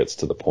statistically, it's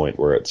to the point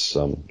where it's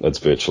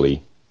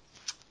virtually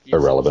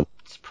irrelevant.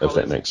 it's If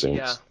probably, that makes sense.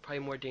 yeah, probably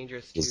more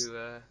dangerous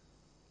to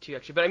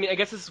actually. But I mean, I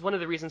guess this is one of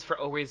the reasons for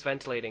always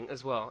ventilating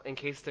as well, in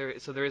case there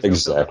is no buildup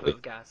Exactly.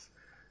 of gas.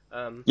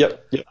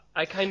 Yep.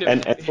 I kind of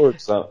And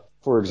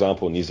for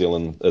example, New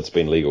Zealand, it's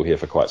been legal here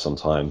for quite some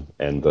time,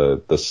 and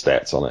the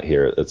stats on it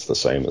here, it's the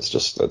same.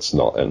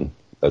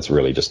 It's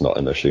really just not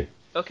an issue.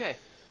 Okay,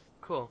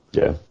 cool.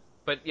 Yeah.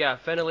 But yeah,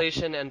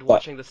 ventilation and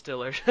watching the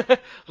stiller,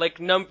 like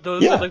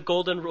those are the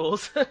golden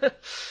rules.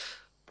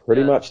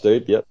 Pretty Yeah. much,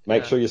 dude. Yep.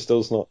 Make Yeah. sure your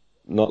still's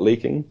not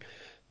leaking.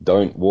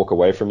 Don't walk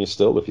away from your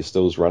still. If your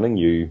still's running,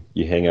 you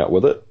hang out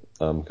with it,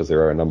 because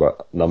there are a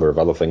number of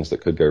other things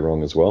that could go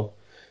wrong as well,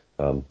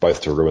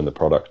 both to ruin the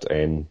product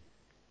and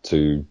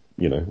to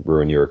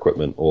ruin your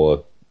equipment,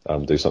 or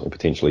do something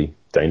potentially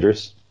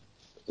dangerous,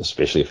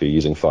 especially if you're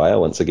using fire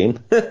once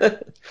again.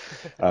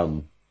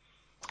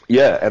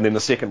 Yeah, and then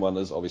the second one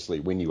is obviously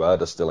when you are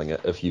distilling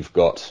it, if you've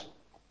got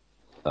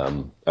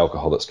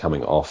alcohol that's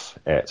coming off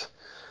at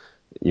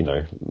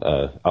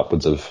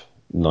upwards of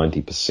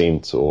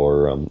 90%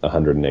 or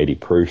 180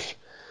 proof,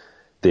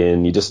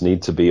 then you just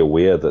need to be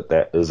aware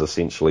that is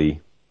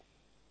essentially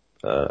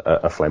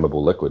a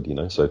flammable liquid.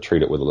 So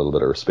treat it with a little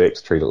bit of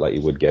respect. Treat it like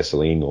you would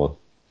gasoline or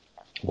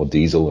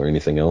diesel or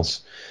anything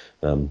else.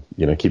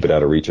 Keep it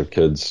out of reach of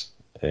kids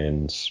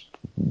and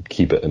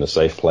keep it in a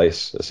safe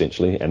place,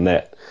 essentially. And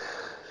that,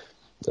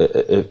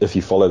 if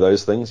you follow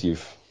those things,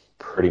 you've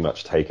pretty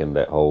much taken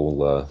that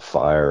whole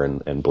fire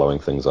and blowing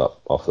things up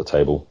off the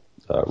table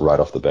right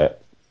off the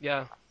bat.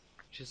 Yeah,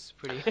 which is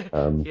pretty.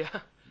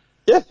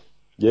 Yeah,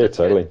 That's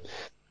totally. good.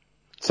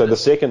 So the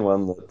second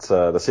one,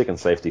 the second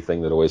safety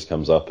thing that always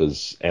comes up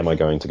is, am I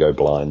going to go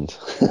blind?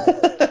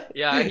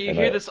 Yeah, you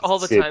hear this all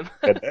the time.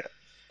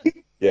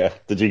 Yeah.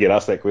 Did you get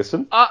asked that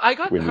question? I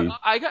got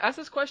asked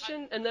this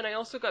question, and then I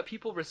also got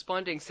people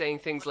responding saying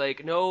things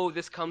like, "No,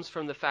 this comes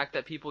from the fact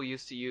that people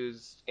used to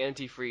use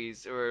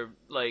antifreeze or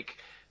like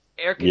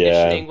air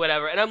conditioning,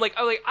 whatever." And I'm like,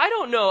 I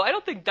don't know. I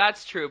don't think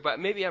that's true, but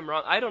maybe I'm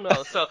wrong. I don't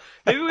know. So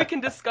maybe we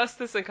can discuss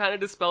this and kind of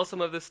dispel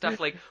some of this stuff.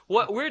 Like,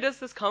 where does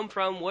this come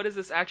from? What is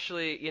this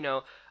actually?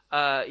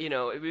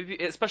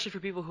 Especially for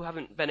people who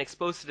haven't been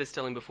exposed to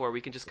distilling before, we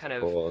can just kind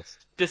of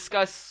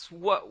discuss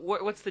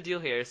what's the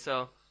deal here.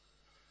 So.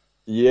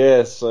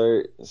 Yeah,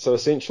 so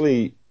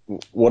essentially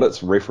what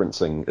it's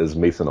referencing is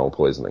methanol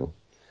poisoning,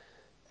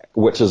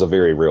 which is a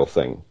very real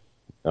thing.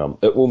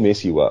 It will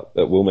mess you up,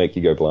 it will make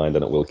you go blind,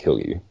 and it will kill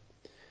you.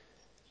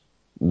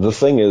 The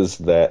thing is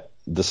that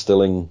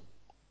distilling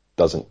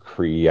doesn't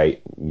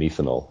create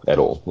methanol at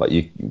all. Like,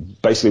 you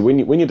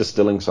basically, when you're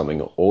distilling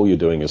something, all you're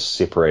doing is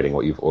separating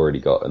what you've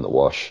already got in the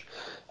wash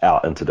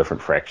out into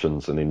different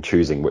fractions, and then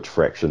choosing which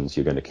fractions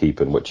you're going to keep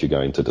and which you're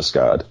going to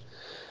discard.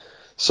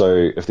 So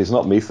if there's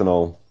not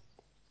methanol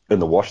in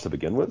the wash to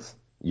begin with,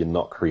 you're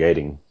not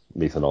creating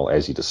methanol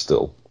as you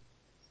distill.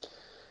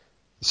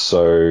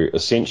 So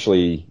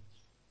essentially,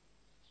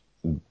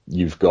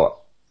 you're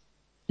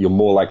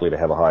more likely to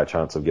have a higher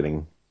chance of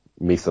getting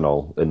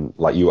methanol in,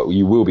 like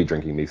you will be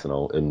drinking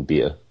methanol in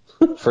beer,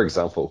 for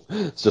example.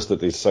 It's just that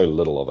there's so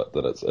little of it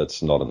that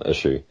it's not an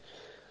issue.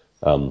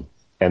 And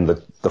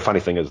the funny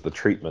thing is, the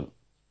treatment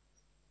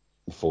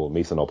for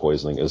methanol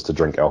poisoning is to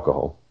drink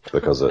alcohol,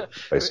 because it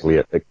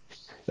basically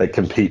it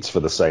competes for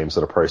the same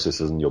sort of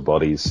processes in your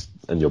body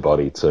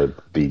to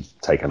be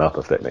taken up,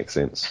 if that makes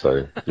sense.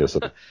 So you're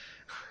sort of,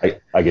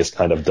 I guess,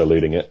 kind of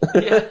diluting it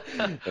Yeah.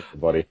 in the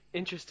body.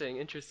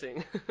 Interesting.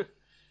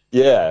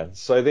 Yeah.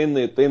 So then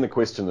the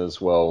question is,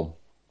 well,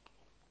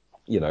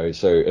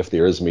 so if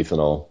there is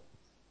methanol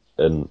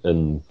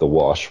in the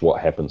wash,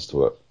 what happens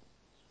to it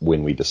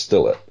when we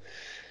distill it?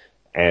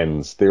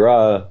 And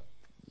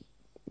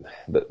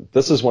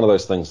this is one of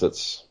those things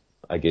that's,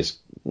 I guess,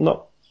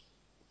 not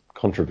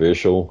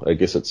controversial. I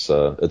guess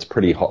it's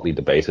pretty hotly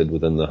debated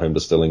within the home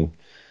distilling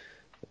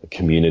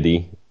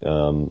community,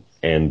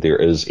 and there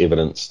is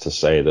evidence to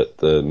say that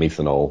the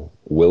methanol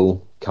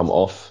will come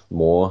off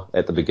more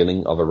at the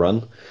beginning of a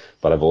run,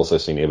 but I've also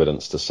seen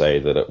evidence to say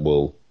that it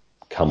will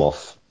come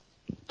off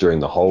during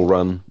the whole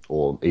run,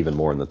 or even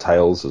more in the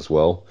tails as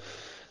well.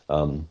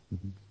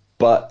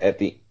 But at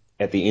the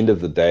end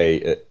of the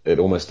day, it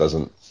almost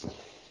doesn't.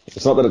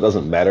 It's not that it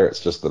doesn't matter. It's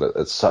just that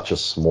it's such a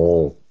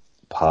small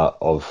part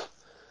of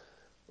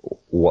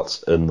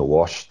what's in the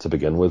wash to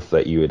begin with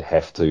that you would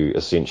have to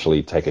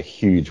essentially take a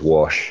huge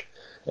wash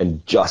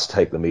and just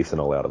take the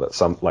methanol out of it.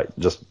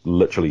 Just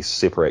literally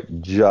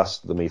separate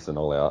just the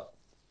methanol out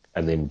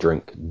and then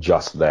drink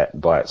just that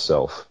by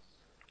itself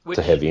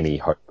to have any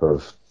hope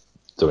of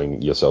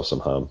doing yourself some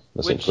harm,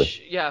 essentially.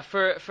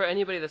 For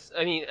anybody that's,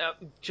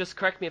 just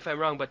correct me if I'm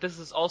wrong, but this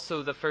is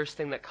also the first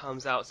thing that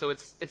comes out. So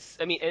it's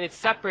and it's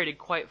separated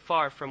quite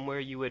far from where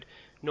you would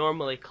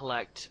normally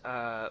collect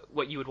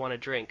what you would want to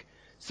drink.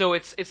 So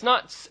it's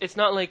not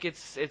like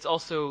it's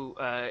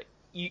also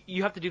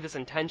you have to do this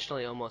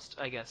intentionally almost,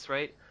 I guess,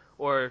 right?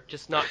 Or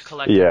just not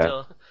collect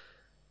until.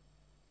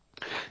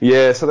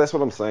 Yeah, so that's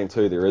what I'm saying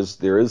too. There is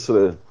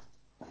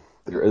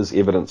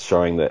evidence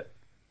showing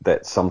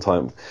that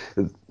sometimes,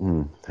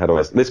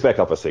 let's back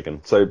up a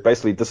second. So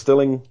basically,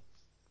 distilling,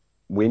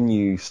 when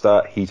you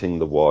start heating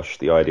the wash,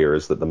 the idea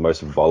is that the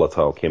most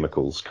volatile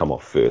chemicals come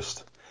off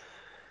first.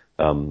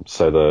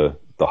 So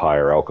the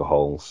higher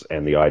alcohols,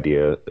 and the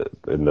idea,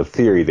 and the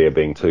theory there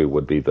being too,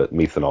 would be that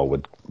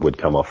methanol would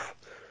come off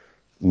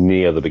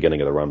near the beginning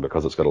of the run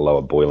because it's got a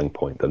lower boiling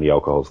point than the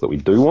alcohols that we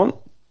do want.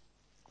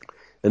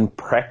 In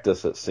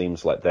practice, it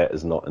seems like that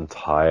is not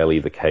entirely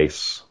the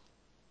case,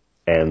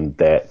 and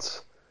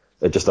that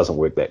it just doesn't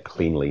work that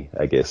cleanly,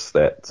 I guess,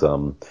 that it's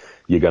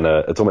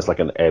almost like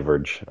an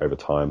average over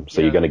time.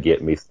 So you're going to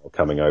get methanol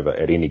coming over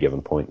at any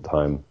given point in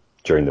time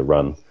during the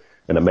run,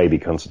 and it may be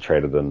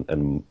concentrated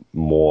in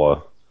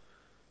more,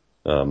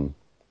 or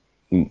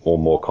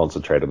more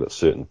concentrated at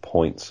certain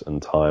points in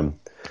time.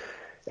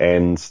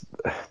 And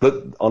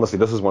honestly,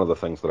 this is one of the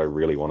things that I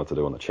really wanted to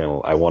do on the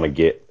channel. I want to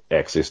get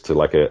access to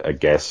like a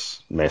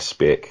gas mass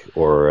spec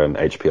or an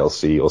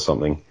HPLC or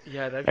something,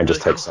 and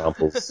just take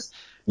samples.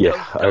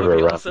 Yeah, that would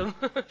be awesome.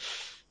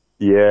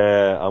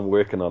 Yeah, I'm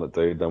working on it,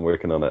 dude. I'm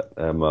working on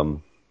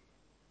it.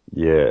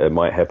 Yeah, it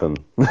might happen.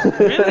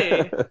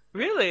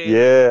 Really?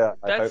 Yeah,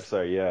 I hope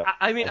so. Yeah.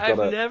 I've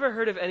never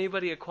heard of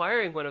anybody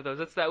acquiring one of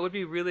those. That would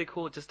be really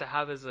cool just to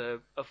have as a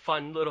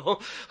fun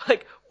little,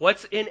 like,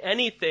 what's in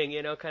anything,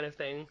 kind of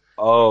thing.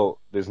 Oh,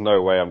 there's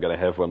no way I'm going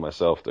to have one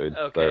myself, dude.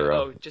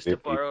 Okay. Just to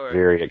borrow.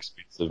 Very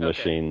expensive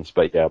machines,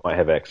 but yeah, I might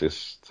have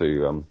access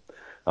to.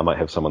 I might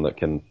have someone that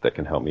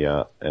can help me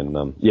out, and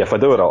if I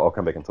do it, I'll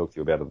come back and talk to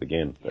you about it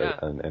again,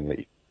 and let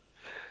you.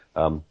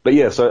 But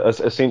yeah, so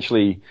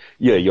essentially,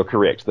 yeah, you're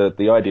correct.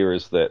 The idea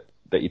is that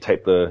you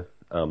take the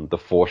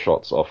 4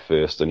 shots off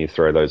first and you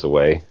throw those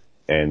away,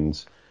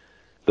 and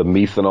the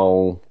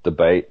methanol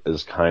debate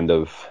is kind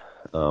of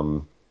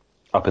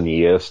up in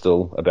the air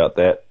still about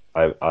that.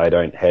 I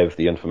don't have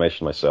the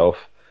information myself,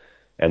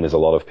 and there's a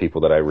lot of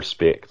people that I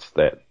respect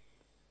that,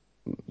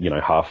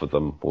 half of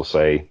them will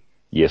say,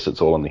 yes,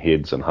 it's all in the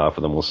heads, and half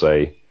of them will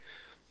say,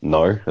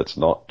 no, it's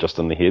not just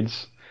in the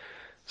heads.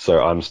 So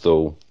I'm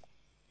still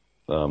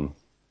kind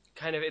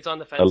of, it's on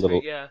the fence,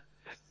 yeah.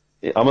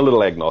 I'm a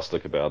little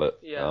agnostic about it.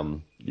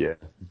 Yeah.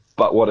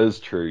 But what is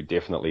true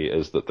definitely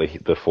is that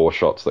the 4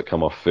 shots that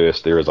come off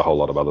first, there is a whole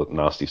lot of other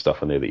nasty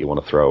stuff in there that you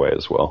want to throw away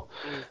as well.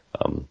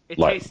 It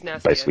tastes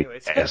nasty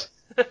anyways.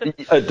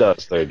 It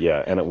does, dude,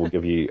 yeah, and it will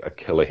give you a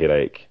killer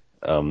headache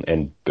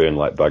and burn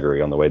like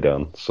buggery on the way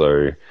down.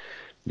 So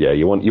yeah,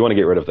 you want to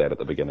get rid of that at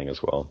the beginning as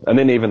well. And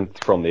then even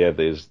from there,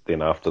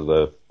 after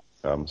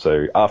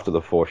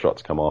the 4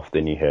 shots come off,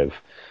 then you have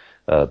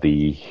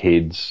the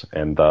heads,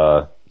 and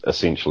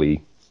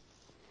essentially,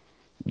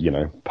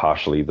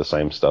 partially the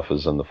same stuff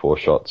as in the 4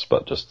 shots,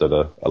 but just at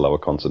a lower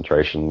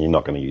concentration. You're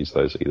not going to use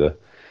those either.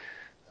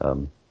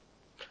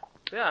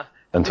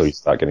 Until you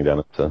start getting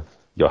down into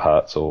your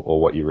hearts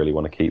or what you really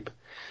want to keep.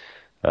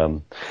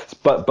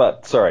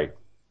 But sorry.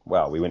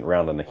 Wow, we went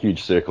round in a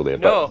huge circle there.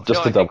 But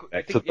to double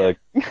back to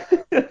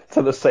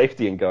the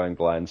safety and going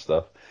blind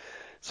stuff.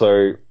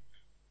 So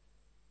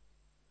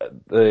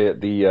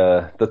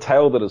the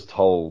tale that is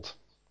told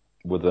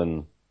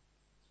within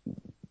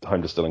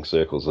home distilling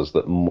circles is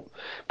that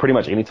pretty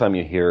much anytime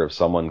you hear of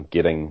someone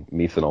getting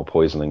methanol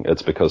poisoning,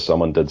 it's because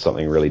someone did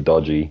something really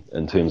dodgy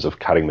in terms of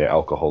cutting their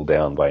alcohol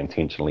down by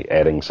intentionally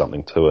adding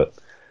something to it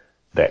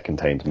that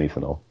contained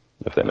methanol,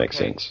 if that makes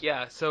sense.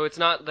 Yeah, so it's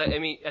not that, I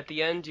mean, at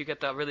the end you get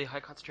that really high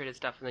concentrated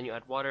stuff and then you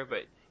add water,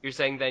 but you're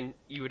saying then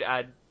you would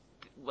add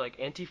like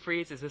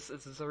antifreeze? Is this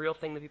a real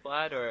thing that people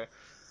add, or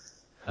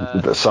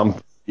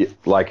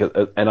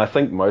And I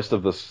think most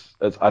of this,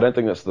 I don't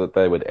think that's that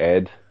they would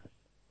add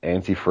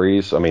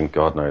antifreeze. I mean,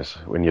 God knows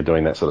when you're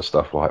doing that sort of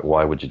stuff,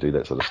 why would you do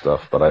that sort of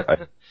stuff?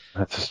 But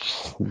that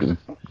just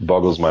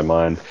boggles my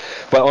mind.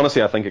 But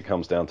honestly, I think it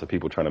comes down to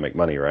people trying to make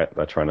money, right?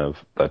 They're trying to,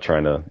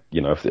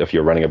 if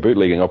you're running a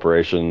bootlegging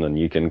operation and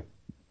you can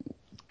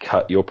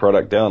cut your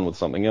product down with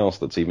something else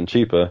that's even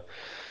cheaper,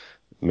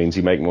 it means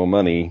you make more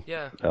money.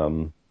 Yeah.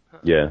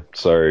 Yeah.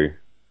 So,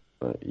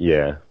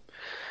 yeah.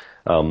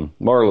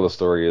 Moral of the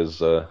story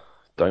is,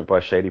 don't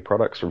buy shady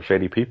products from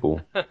shady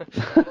people. I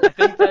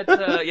think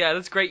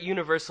that's great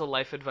universal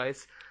life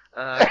advice.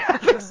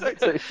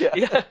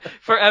 Yeah,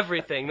 for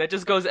everything. That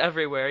just goes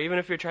everywhere. Even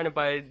if you're trying to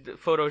buy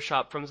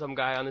Photoshop from some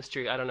guy on the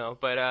street, I don't know.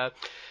 But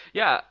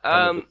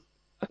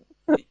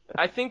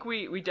I think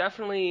we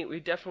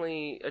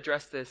definitely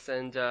address this,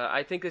 and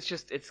I think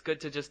it's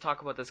good to just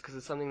talk about this because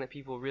it's something that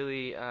people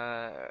really.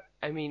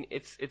 I mean,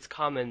 it's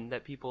common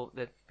that people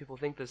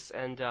think this,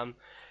 and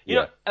you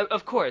know,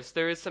 of course,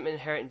 there is some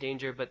inherent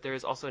danger, but there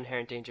is also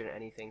inherent danger in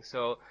anything.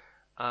 So.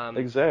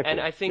 Exactly. And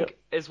I think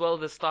as well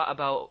this thought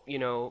about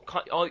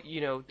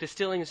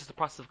distilling is just the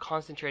process of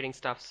concentrating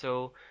stuff.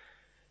 So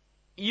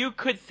you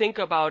could think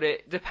about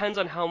it. Depends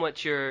on how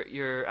much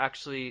you're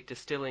actually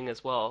distilling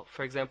as well.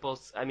 For example,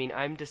 I mean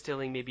I'm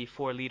distilling maybe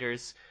 4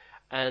 liters,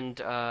 and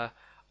I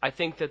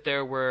think that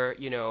there were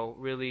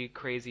really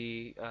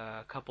crazy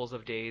couples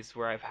of days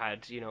where I've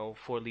had 4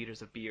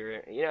 liters of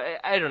beer.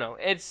 I don't know.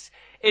 It's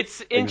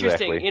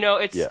interesting.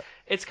 Exactly.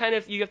 It's kind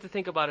of you have to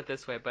think about it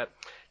this way, but.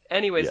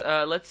 Anyways,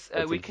 let's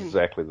we can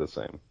exactly the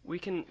same. We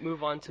can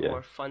move on to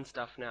more fun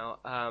stuff now.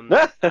 I'm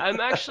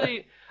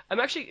actually.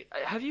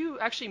 Have you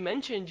actually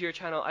mentioned your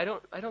channel? I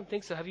don't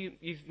think so.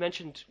 You've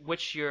mentioned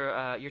which your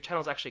channel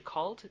is actually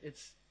called?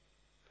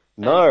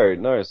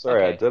 No,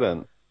 sorry, okay. I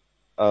didn't.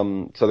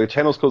 So the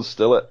channel's called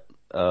Still It,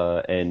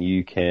 and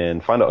you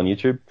can find it on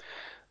YouTube.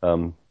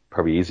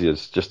 Probably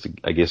easiest just to,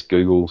 I guess,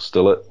 Google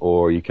Still It,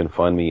 or you can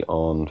find me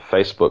on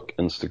Facebook,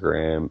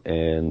 Instagram,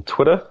 and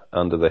Twitter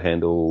under the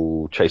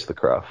handle Chase the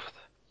Craft.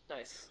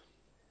 Nice.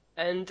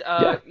 And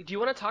do you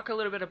want to talk a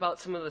little bit about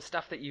some of the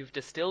stuff that you've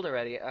distilled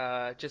already?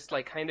 Just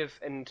like kind of,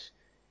 and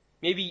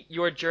maybe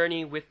your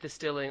journey with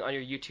distilling on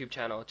your YouTube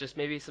channel. Just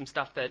maybe some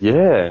stuff that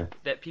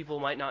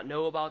people might not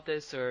know about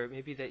this, or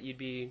maybe that you'd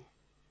be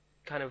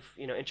kind of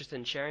interested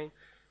in sharing.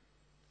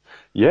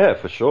 Yeah,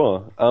 for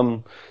sure.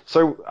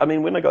 So, I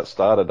mean, when I got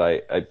started,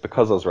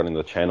 because I was running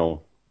the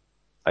channel,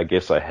 I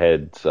guess I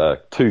had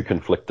 2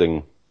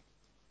 conflicting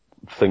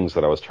things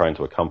that I was trying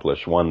to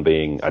accomplish. One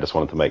being I just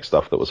wanted to make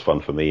stuff that was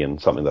fun for me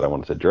and something that I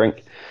wanted to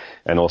drink.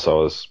 And also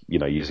I was,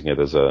 using it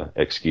as an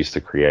excuse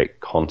to create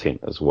content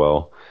as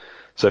well.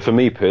 So for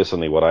me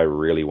personally, what I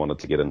really wanted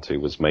to get into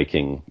was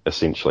making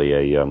essentially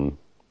a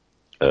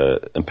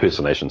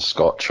impersonation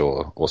scotch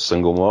or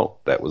single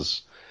malt. That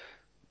was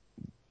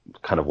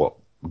kind of what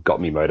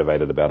got me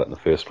motivated about it in the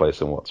first place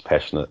and what's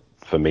passionate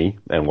for me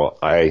and what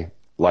I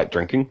like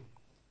drinking.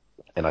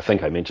 And I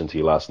think I mentioned to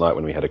you last night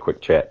when we had a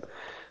quick chat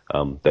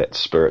that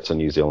spirits in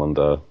New Zealand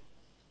are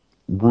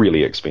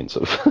really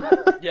expensive.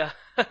 Yeah.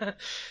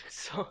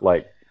 So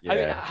I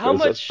mean,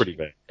 that's pretty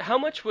bad. How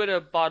much would a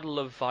bottle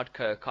of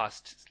vodka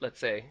cost, let's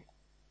say?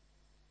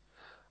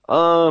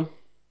 To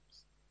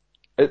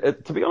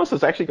be honest,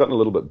 it's actually gotten a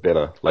little bit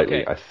better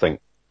lately, I think.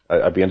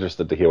 I'd be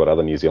interested to hear what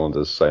other New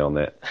Zealanders say on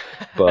that.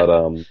 But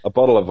a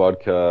bottle of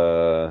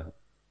vodka,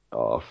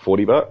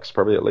 $40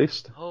 probably at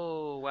least.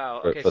 Oh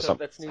wow! Okay, for so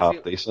that's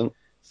half decent.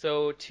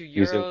 So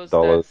 €2,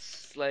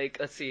 that's like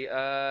let's see, 20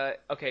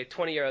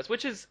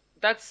 euros,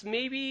 that's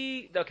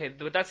maybe okay,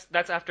 but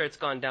that's after it's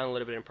gone down a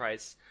little bit in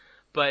price.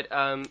 But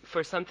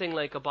for something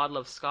like a bottle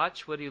of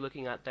scotch, what are you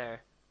looking at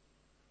there?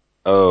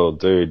 Oh,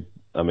 dude,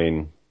 I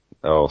mean.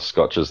 Oh,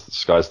 Scotch is the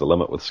sky's the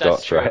limit with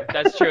Scotch, right?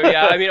 That's true.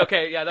 Yeah, I mean,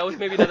 okay, yeah, that was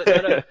maybe not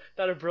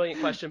a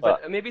brilliant question,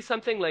 but maybe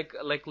something like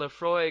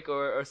Laphroaig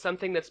or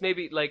something that's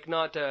maybe like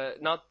not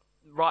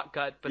rot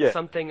gut, but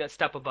something a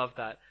step above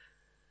that.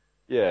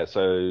 Yeah,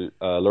 so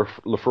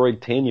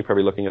Laphroaig 10, you're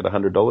probably looking at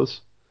 $100.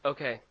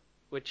 Okay,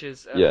 which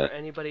is for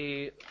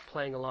anybody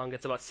playing along,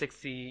 it's about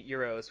 60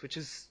 euros, which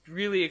is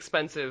really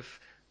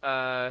expensive.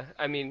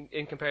 I mean,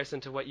 in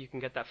comparison to what you can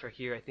get that for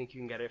here, I think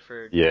you can get it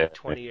for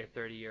 20 or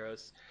 30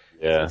 euros.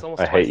 Yeah, so it's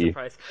almost twice the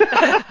price.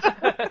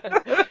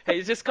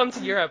 Hey, just come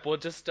to Europe. We'll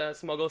just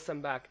smuggle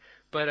some back.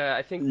 But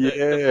I think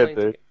the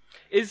point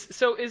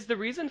is the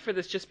reason for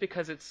this just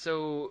because it's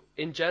so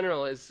in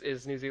general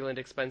is New Zealand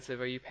expensive?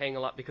 Are you paying a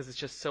lot because it's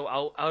just so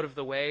out of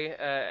the way?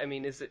 I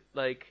mean, is it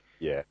like?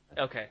 Yeah.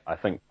 Okay. I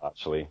think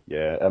actually,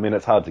 yeah. I mean,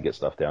 it's hard to get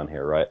stuff down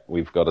here, right?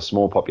 We've got a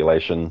small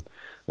population.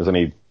 There's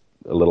only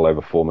a little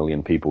over 4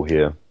 million people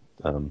here.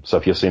 So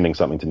if you're sending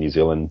something to New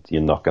Zealand,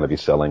 you're not going to be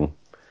selling,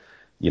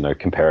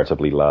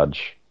 comparatively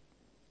large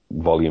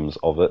volumes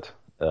of it.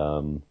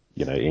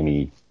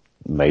 Any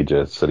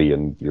major city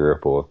in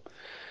Europe or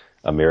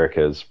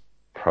America is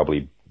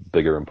probably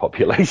bigger in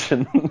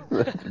population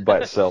by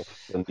itself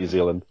than New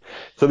Zealand.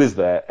 So there's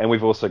that. And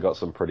we've also got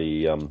some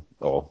pretty,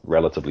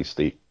 relatively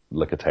steep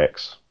liquor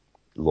tax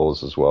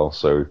laws as well.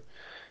 So,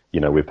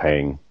 we're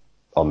paying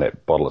on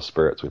that bottle of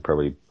spirits, we're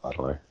probably, I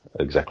don't know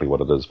exactly what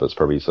it is, but it's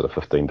probably sort of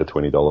 $15 to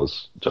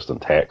 $20 just in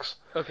tax.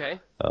 Okay.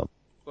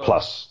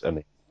 Plus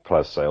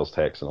sales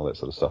tax and all that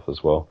sort of stuff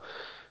as well.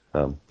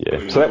 So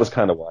that was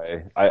kind of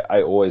why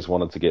I always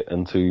wanted to get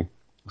into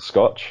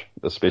Scotch,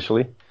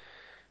 especially,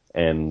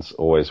 and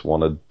always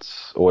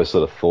sort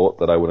of thought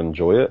that I would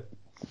enjoy it.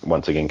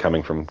 Once again,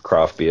 coming from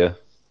craft beer,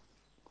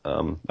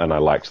 and I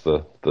liked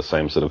the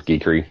same sort of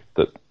geekery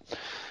that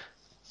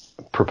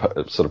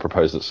sort of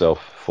proposed itself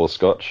for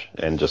Scotch,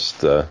 and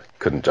just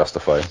couldn't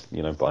justify,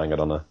 buying it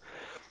on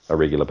a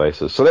regular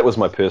basis. So that was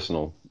my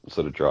personal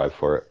sort of drive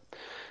for it.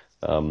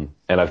 And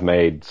I've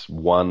made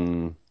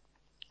one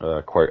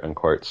quote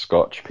unquote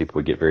Scotch. People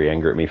would get very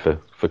angry at me for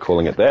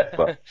calling it that,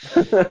 but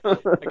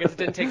I guess it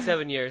didn't take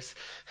 7 years.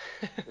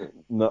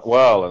 no,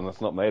 well, and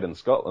it's not made in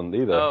Scotland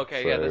either. Oh,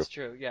 okay, so, yeah, that's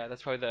true. Yeah,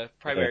 that's probably the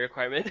primary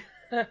requirement.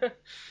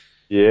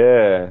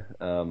 Yeah.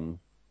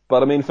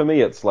 But I mean, for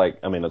me, it's like,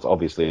 it's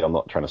obviously, I'm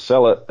not trying to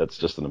sell it. It's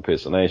just an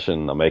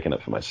impersonation. I'm making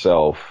it for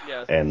myself.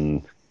 Yeah.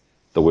 And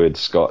the word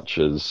Scotch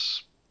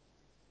is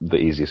the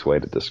easiest way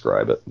to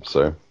describe it.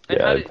 So, and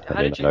yeah.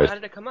 How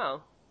did it come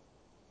out?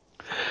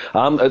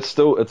 It's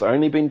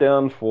only been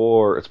down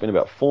it's been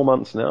about 4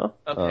 months now.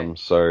 Okay.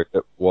 So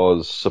it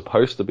was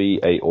supposed to be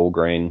a all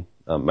grain,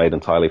 made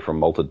entirely from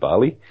malted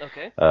barley.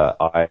 Okay.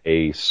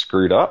 I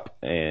screwed up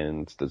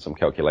and did some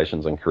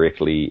calculations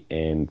incorrectly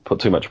and put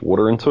too much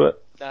water into it.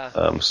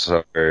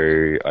 So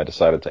I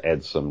decided to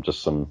add some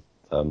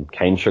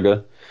cane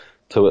sugar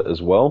to it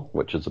as well,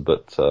 which is a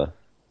bit of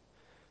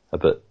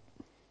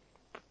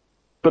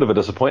a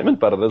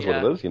disappointment, but it is what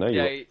it is,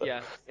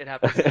 Yeah, it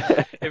happens.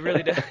 It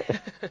really does.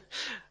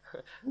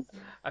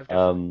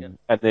 And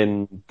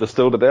then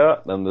distilled it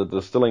out, and the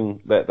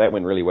distilling that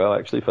went really well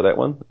actually for that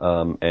one.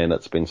 And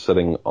it's been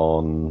sitting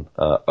on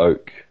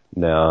oak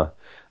now.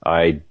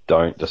 I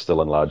don't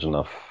distill in large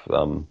enough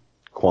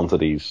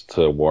quantities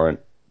to warrant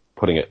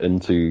putting it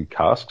into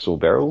casks or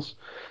barrels.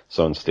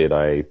 So instead,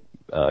 I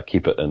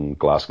keep it in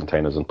glass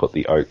containers and put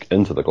the oak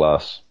into the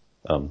glass,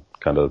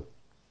 kind of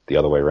the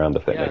other way around,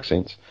 if that makes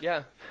sense.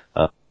 Yeah.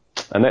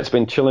 And that's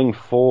been chilling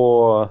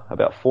for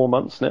about 4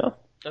 months now.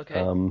 Okay.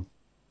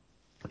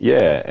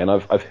 And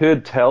I've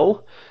heard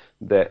tell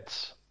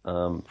that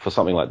for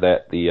something like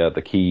that,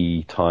 the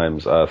key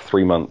times are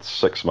 3 months,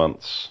 6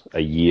 months,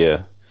 a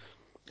year,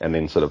 and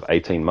then sort of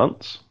 18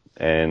 months.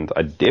 And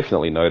I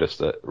definitely noticed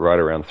that right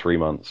around 3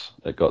 months,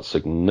 it got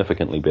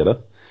significantly better.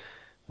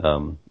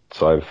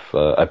 So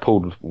I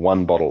pulled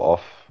one bottle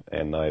off,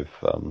 and I've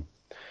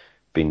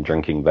been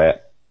drinking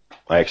that.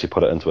 I actually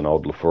put it into an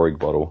old Laphroaig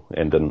bottle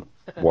and didn't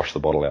wash the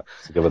bottle out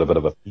to give it a bit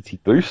of a peaty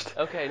boost.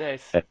 Okay,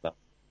 nice. And,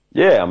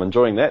 I'm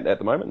enjoying that at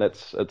the moment.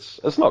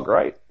 It's not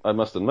great, I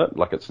must admit.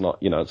 Like, it's not,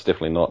 it's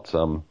definitely not,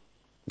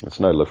 it's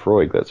no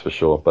Laphroaig, that's for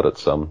sure, but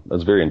it's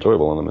very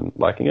enjoyable and I'm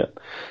liking it.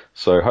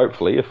 So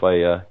hopefully if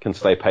I can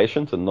stay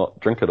patient and not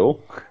drink it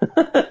all,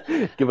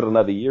 give it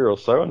another year or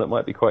so and it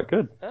might be quite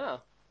good. Oh,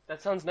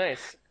 that sounds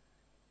nice.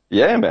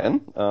 Yeah,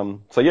 man.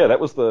 That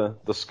was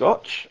the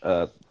Scotch.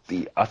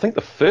 I think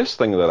the first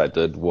thing that I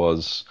did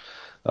was,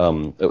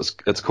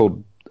 it's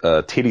called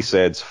Teddy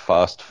Sad's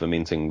Fast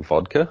Fermenting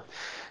Vodka.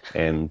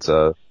 And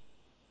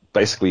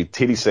basically,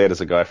 Teddy Sad is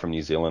a guy from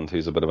New Zealand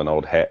who's a bit of an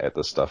old hat at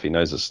this stuff. He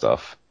knows his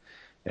stuff.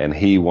 And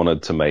he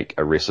wanted to make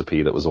a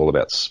recipe that was all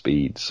about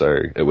speed. So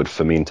it would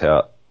ferment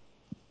out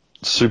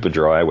super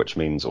dry, which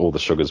means all the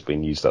sugar's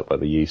been used up by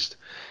the yeast,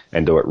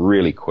 and do it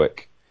really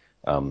quick.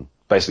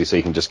 Basically, so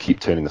you can just keep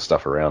turning the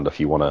stuff around if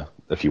you want to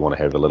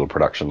have a little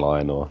production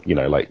line, or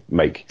like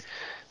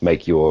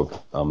make your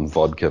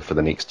vodka for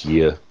the next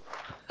year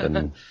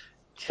in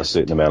a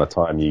certain amount of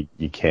time.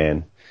 You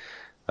can.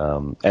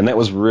 And that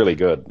was really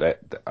good.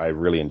 I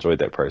really enjoyed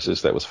that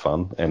process. That was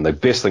fun. And the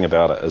best thing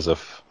about it is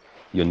if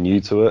you're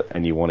new to it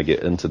and you want to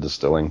get into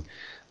distilling,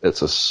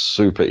 it's a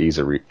super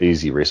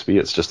easy recipe.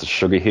 It's just a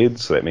sugar head.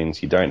 So that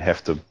means you're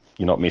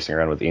not messing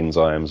around with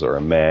enzymes or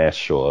a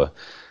mash or,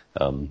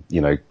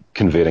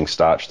 converting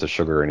starch to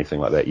sugar or anything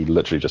like that. You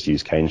literally just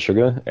use cane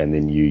sugar, and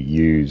then you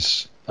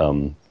use,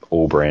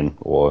 all bran,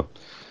 or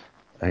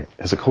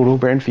is it called all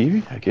bran for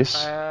you? I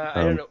guess. I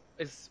don't know.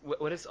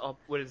 What is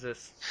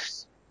this?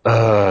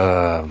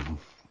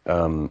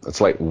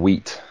 It's like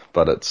wheat,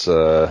 but it's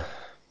like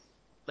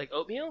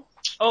oatmeal?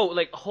 Oh,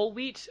 like whole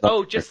wheat?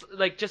 Oh, just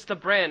the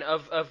bran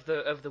of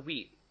the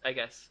wheat, I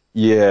guess.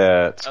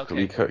 Yeah,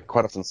 Okay. You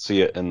quite often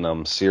see it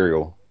in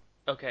cereal.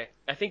 Okay,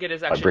 I think it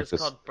is actually just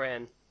called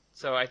bran.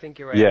 So I think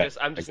you're right. Yeah,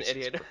 I'm just an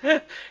idiot.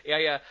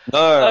 Yeah.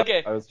 No,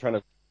 Okay. I was trying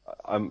to.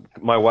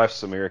 My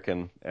wife's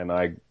American, and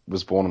I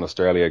was born in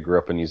Australia. Grew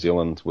up in New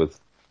Zealand with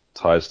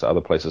ties to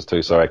other places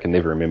too, so I can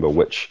never remember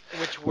which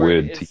word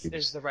word to is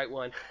use. the right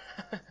one?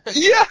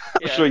 Yeah,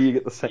 I'm Yeah. sure you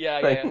get the same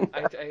Yeah, thing.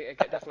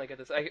 definitely get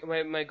this.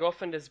 My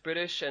girlfriend is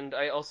British, and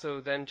I also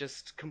then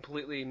just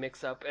completely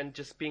mix up, and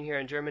just being here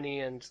in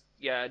Germany, and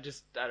yeah,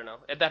 just I don't know,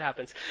 that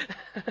happens.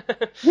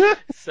 Yeah.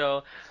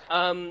 So,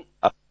 um,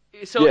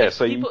 so Yeah, if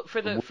so you. people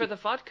for the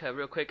vodka,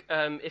 real quick,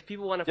 if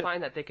people want to Yeah.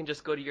 find that, they can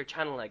just go to your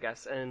channel, I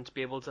guess, and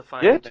be able to Yeah.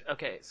 find.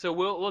 Okay, so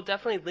we'll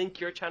definitely link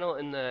your channel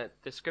in the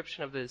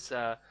description of this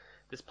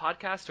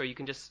podcast, or you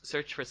can just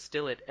search for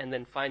Still It and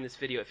then find this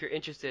video if you're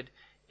interested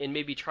in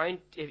maybe trying,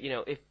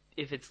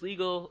 if it's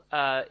legal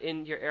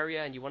in your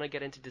area and you want to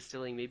get into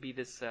distilling, maybe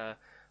this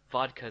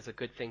vodka is a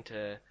good thing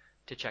to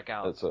check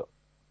out. It's a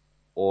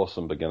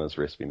awesome beginner's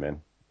recipe,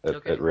 man. It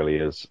Okay. really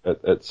is.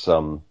 It's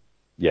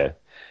yeah.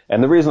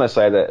 And the reason I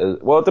say that is,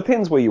 well, it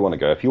depends where you want to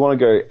go. If you want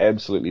to go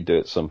absolutely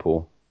dirt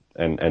simple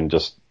and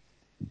just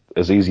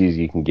as easy as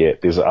you can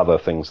get, there's other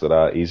things that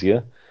are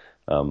easier.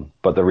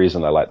 But the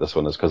reason I like this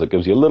one is because it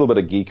gives you a little bit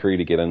of geekery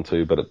to get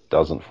into, but it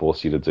doesn't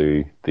force you to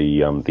do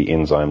the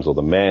enzymes or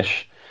the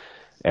mash,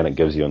 and it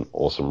gives you an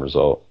awesome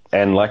result.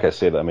 And like I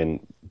said, I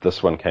mean,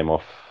 this one came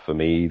off for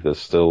me. There's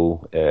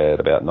still at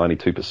about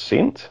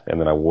 92%, and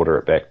then I water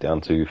it back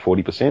down to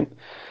 40%.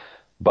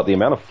 But the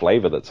amount of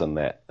flavor that's in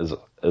that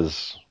is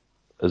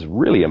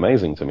really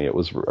amazing to me. It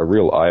was a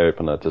real eye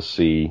opener to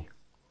see,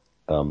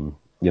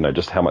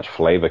 just how much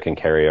flavor can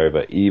carry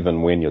over,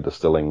 even when you're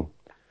distilling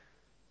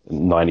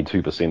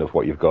 92% of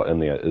what you've got in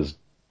there is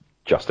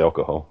just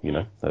alcohol.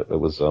 It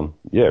was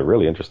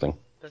really interesting.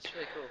 That's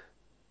really cool.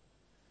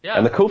 And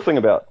Yeah. the cool thing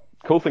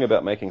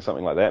about making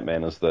something like that,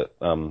 man, is that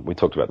we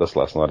talked about this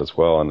last night as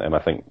well, and I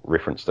think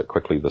referenced it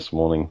quickly this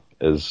morning,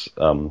 is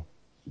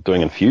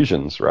doing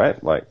infusions,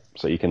 right? Like,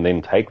 so you can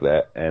then take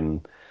that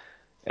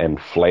and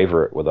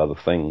flavor it with other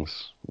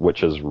things,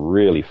 which is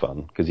really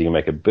fun because you can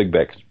make a big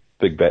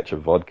batch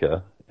of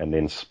vodka and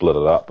then split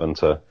it up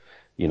into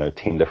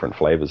 10 different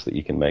flavors that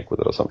you can make with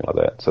it or something like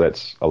that. So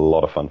that's a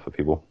lot of fun for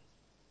people.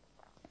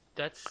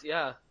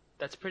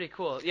 That's pretty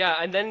cool.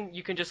 Yeah, and then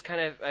you can just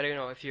kind of, I don't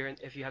know, if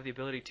you have the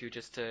ability to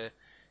just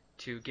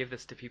to give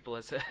this to people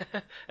as a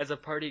as a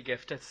party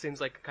gift. It seems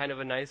like kind of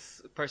a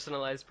nice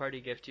personalized party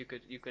gift you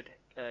could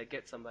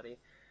get somebody.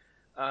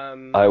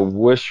 I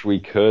wish we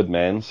could,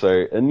 man. So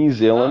in New Oh,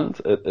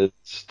 Zealand,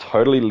 it's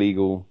totally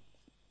legal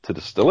to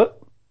distill it,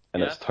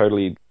 and yeah. it's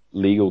totally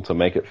legal to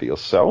make it for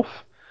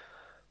yourself.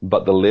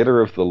 But the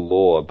letter of the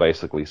law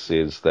basically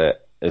says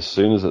that as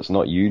soon as it's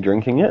not you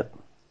drinking it,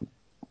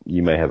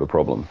 you may have a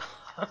problem.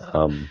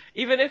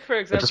 Even if, for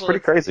Which is example, pretty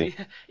it's crazy.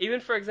 even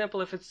for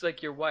example, if it's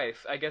like your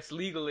wife, I guess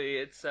legally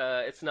it's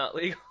not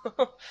legal,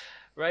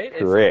 right? It's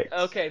Correct.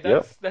 okay.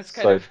 Yep. That's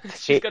kind So of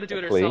she's got to do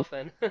it technically, herself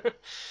then.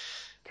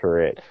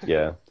 correct.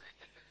 Yeah.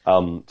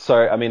 So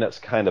I mean, it's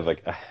kind of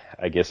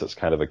I guess it's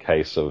kind of a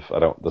case of,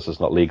 this is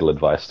not legal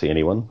advice to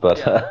anyone, but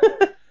Yeah,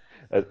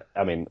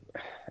 I mean,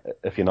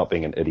 if you're not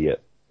being an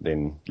idiot,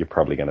 then you're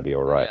probably going to be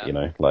all right,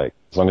 yeah. like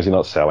as long as you're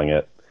not selling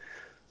it,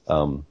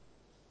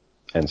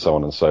 and so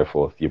on and so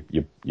forth,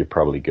 you're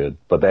probably good.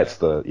 But Yeah. that's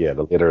the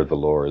letter of the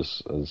law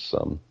is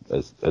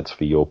it's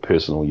for your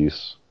personal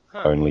use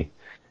Huh. only. Do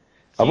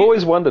I've you?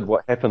 always wondered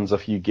what happens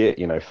if you get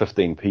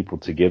 15 people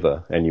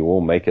together and you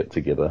all make it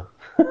together.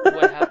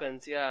 What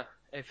happens? Yeah.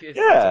 If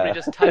somebody Yeah.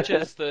 just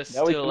touches the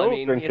Now we still, can I all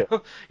mean, drink it.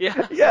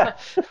 yeah. Yeah.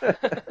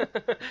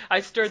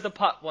 I stirred the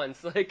pot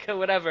once, like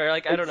whatever,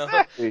 like I don't know.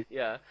 Exactly.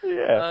 Yeah.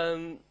 Yeah.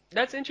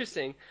 That's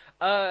interesting.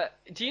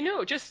 Do you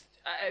know?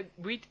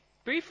 We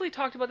briefly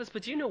talked about this,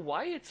 but do you know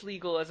why it's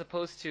legal as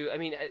opposed to? I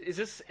mean, is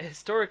this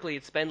historically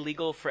it's been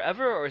legal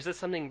forever, or is this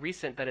something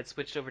recent that it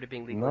switched over to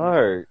being legal in New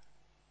Zealand?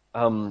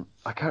 No.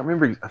 I can't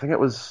remember. I think it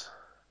was.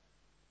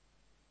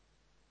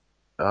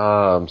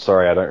 I'm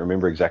sorry, I don't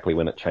remember exactly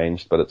when it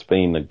changed, but it's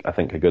been, I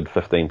think, a good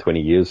 15,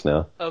 20 years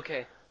now.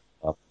 Okay.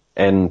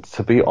 And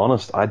to be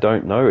honest, I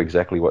don't know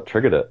exactly what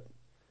triggered it.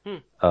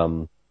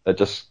 Hmm.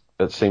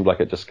 It seemed like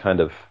it just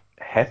kind of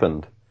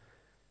happened.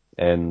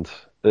 And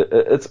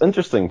it's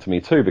interesting to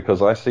me too,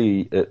 because I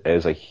see it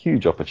as a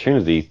huge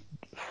opportunity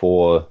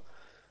for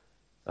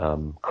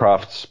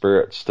craft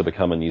spirits to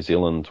become in New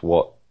Zealand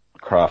what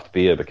craft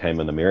beer became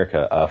in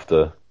America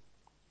after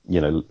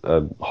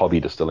hobby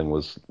distilling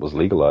was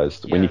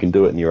legalized. When you Yeah. can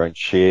do it in your own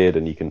shed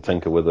and you can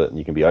tinker with it and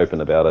you can be open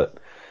about it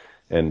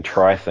and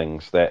try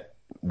things, that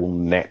will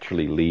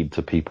naturally lead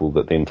to people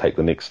that then take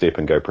the next step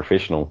and go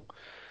professional.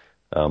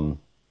 Or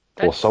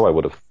That's so I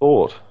would have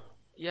thought.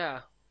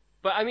 Yeah.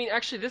 But I mean,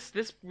 actually,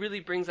 this really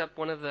brings up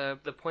one of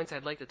the points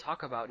I'd like to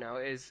talk about now.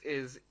 Is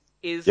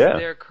Yeah.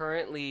 there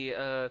currently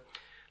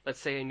let's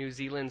say a New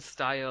Zealand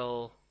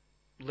style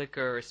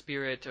liquor or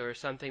spirit or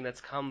something that's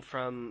come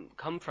from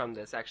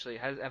this? Actually,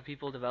 have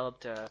people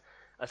developed a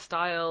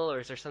style, or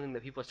is there something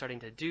that people are starting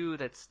to do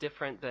that's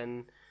different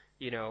than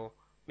you know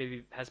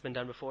maybe has been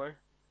done before?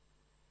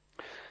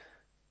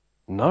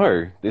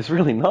 No, there's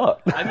really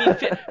not. I mean,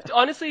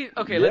 honestly,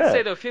 okay, let's Yeah.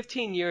 say though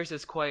 15 years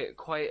is quite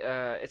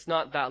it's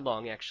not that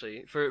long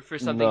actually for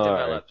something No.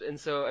 developed. And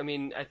so I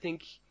mean, I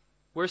think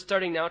we're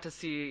starting now to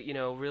see,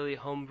 really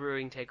home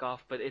brewing take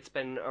off, but it's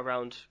been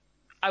around,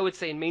 I would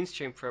say, in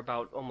mainstream for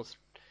about almost,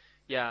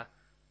 yeah,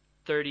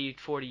 30,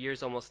 40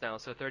 years almost now.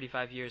 So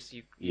 35 years,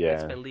 it's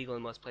Yeah, been legal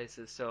in most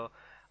places. So,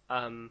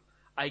 um,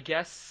 I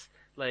guess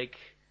like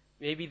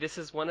maybe this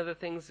is one of the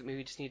things. Maybe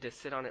we just need to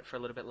sit on it for a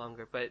little bit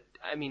longer. But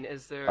I mean,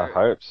 is I there?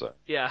 hope so.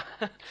 Yeah.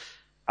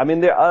 I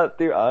mean, there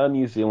are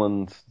New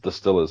Zealand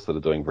distillers that are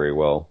doing very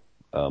well,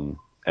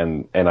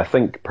 and I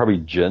think probably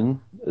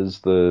gin is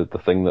the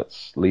thing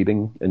that's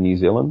leading in New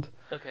Zealand.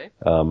 Okay.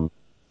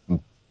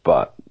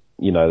 But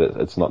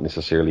it's not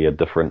necessarily a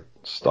different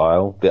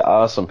style. There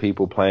are some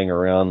people playing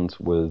around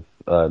with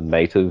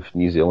native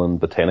New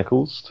Zealand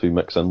botanicals to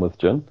mix in with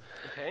gin,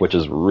 Okay. which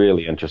is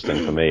really interesting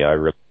to me. I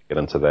really get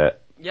into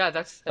that. Yeah,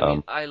 that's. I mean,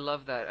 Um, I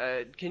love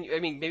that. Can you? I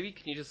mean, maybe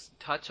can you just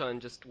touch on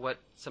just what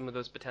some of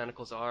those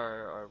botanicals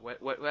are, or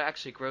what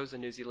actually grows in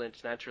New Zealand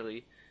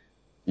naturally?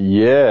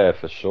 yeah,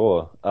 for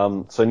sure.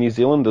 So New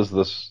Zealand is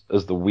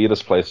the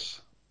weirdest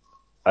place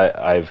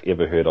I've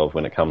ever heard of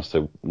when it comes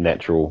to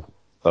natural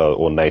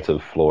or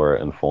native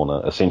flora and fauna.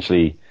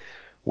 Essentially,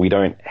 we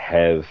don't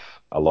have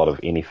a lot of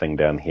anything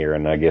down here,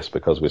 and I guess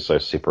because we're so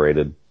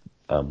separated,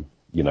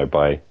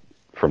 by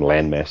from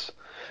landmass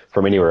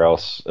from anywhere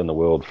else in the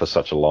world for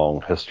such a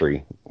long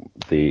history,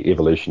 the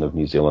evolution of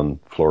New Zealand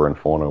flora and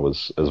fauna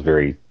is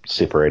very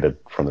separated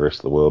from the rest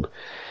of the world.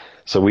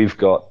 So we've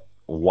got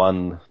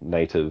one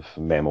native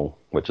mammal,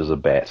 which is a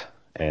bat,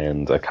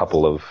 and a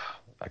couple of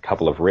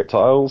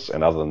reptiles,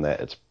 and other than that,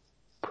 it's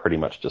pretty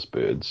much just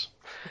birds.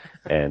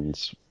 And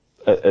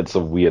it's a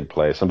weird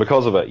place, and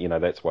because of it,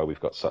 that's why we've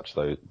got such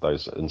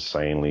those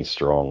insanely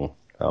strong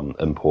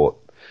import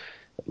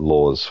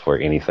laws for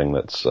anything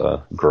that's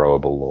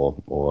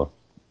growable or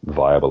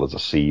viable as a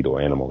seed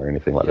or animal or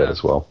anything like that Yeah.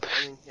 as well.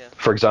 I mean, yeah.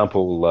 For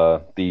example,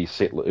 the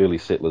early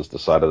settlers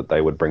decided that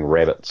they would bring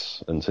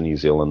rabbits into New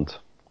Zealand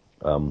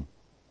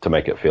to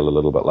make it feel a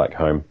little bit like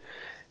home.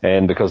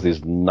 And because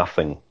there's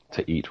nothing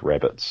to eat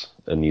rabbits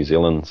in New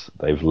Zealand,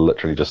 they've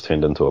literally just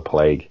turned into a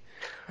plague.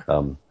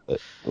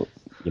 It,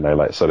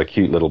 like so the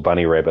cute little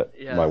bunny rabbit.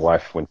 My Yeah.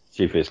 wife, when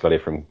she first got here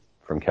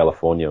from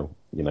California,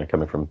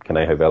 coming from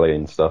Conejo Valley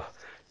and stuff.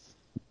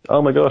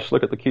 Oh my gosh,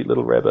 look at the cute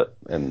little rabbit,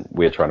 and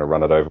we're trying to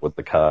run it over with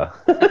the car.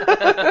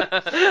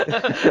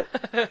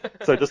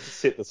 So just to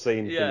set the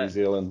scene for New Yeah.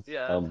 Zealand,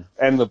 Yeah.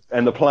 and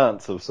the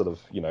plants have sort of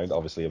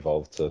obviously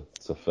evolved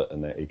to fit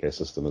in that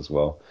ecosystem as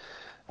well.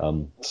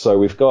 So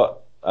we've got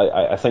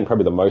I think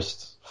probably the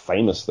most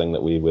famous thing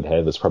that we would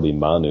have is probably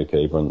Manuka.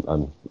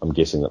 I'm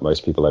guessing that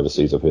most people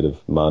overseas have heard of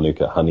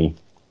Manuka honey,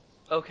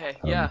 Okay.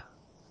 Yeah.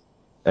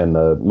 and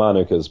the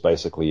Manuka is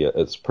basically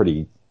it's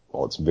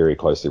very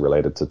closely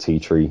related to tea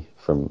tree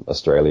from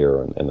Australia,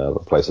 and other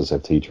places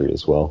have tea tree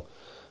as well.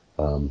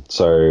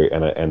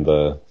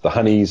 The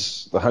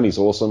honey's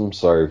awesome.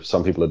 So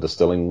some people are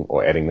distilling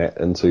or adding that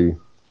into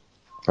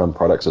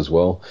products as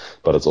well,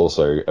 but it's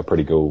also a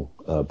pretty cool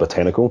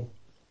botanical.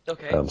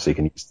 Okay. So you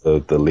can use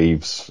the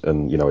leaves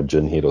in a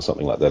gin head or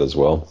something like that as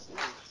well.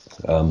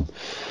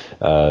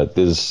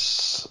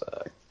 There's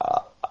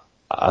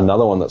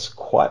another one that's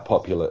quite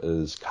popular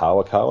is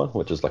kawa kawa,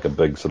 which is like a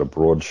big sort of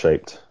broad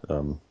shaped,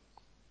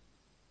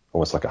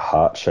 almost like a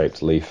heart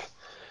shaped leaf,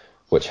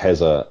 which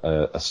has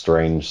a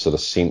strange sort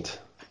of scent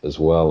as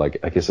well. Like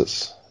I guess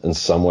it's in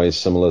some ways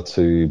similar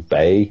to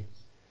bay,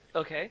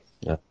 Okay.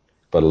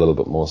 but a little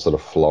bit more sort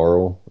of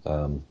floral.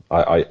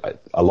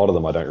 A lot of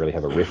them I don't really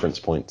have a reference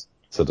point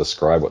to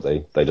describe what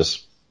they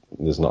just,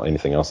 there's not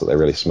anything else that they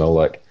really smell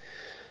like.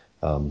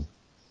 And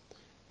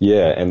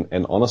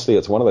honestly,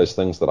 it's one of those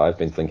things that I've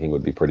been thinking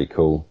would be pretty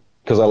cool,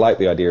 because I like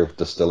the idea of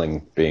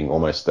distilling being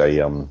almost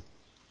an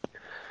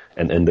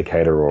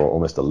indicator or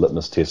almost a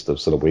litmus test of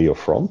sort of where you're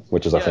from,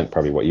 which is I Yeah. think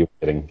probably what you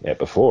were getting at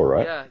before,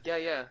 right? Yeah. Yeah.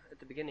 Yeah. At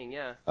the beginning.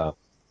 Yeah.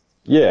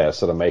 Yeah,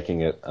 sort of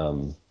making it,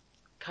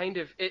 Kind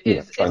of.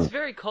 It's trying.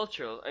 very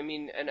cultural. I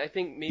mean, and I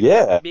think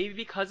Yeah, maybe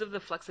because of the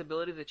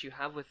flexibility that you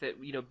have with it,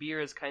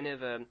 beer is kind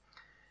of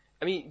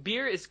I mean,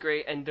 beer is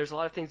great, and there's a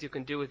lot of things you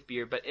can do with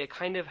beer, but it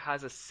kind of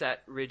has a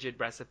set, rigid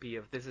recipe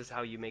of this is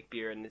how you make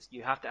beer, and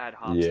you have to add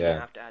hops, and you yeah,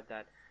 have to add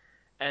that.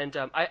 And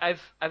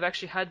I've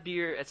actually had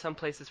beer at some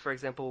places, for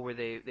example, where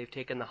they've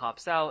taken the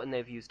hops out and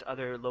they've used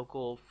other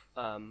local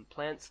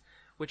plants,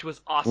 which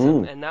was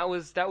awesome, mm, and that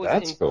was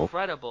that's cool.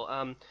 incredible.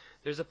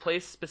 There's a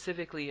place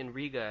specifically in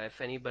Riga.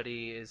 If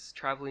anybody is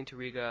traveling to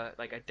Riga,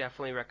 like I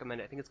definitely recommend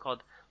it. I think it's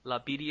called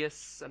Labidius,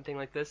 something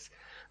like this.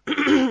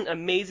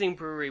 Amazing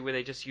brewery where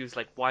they just use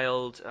like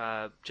wild,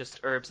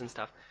 just herbs and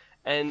stuff.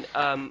 And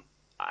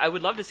I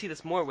would love to see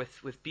this more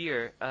with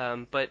beer.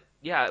 But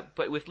yeah,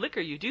 but with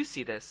liquor you do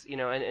see this,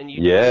 and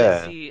you do really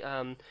Yeah, see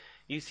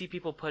you see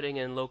people putting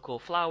in local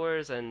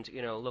flowers and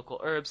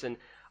local herbs, and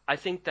I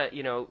think that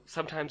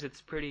sometimes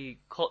it's pretty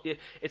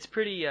it's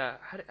pretty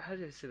how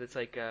do I say this,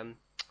 like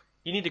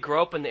you need to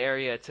grow up in the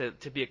area to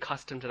be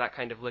accustomed to that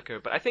kind of liquor.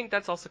 But I think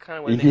that's also kind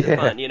of what makes it yeah,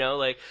 fun,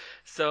 like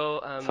so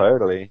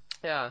totally.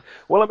 yeah.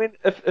 Well, I mean,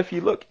 if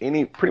you look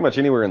pretty much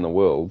anywhere in the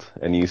world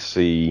and you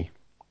see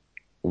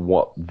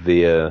what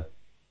their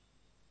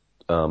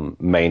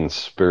main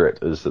spirit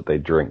is that they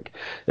drink,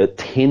 it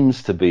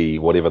tends to be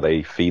whatever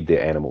they feed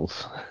their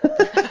animals.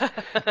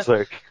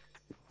 So,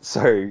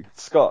 so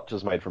Scotch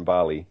is made from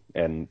barley,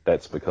 and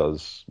that's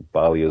because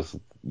barley is,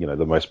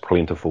 the most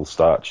plentiful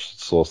starch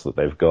source that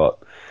they've got.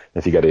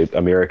 If you go to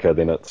America,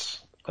 then it's,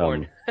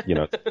 Corn.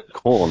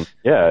 corn.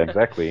 Yeah,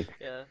 exactly.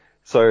 Yeah.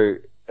 So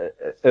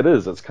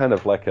it's kind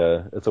of like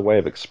it's a way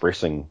of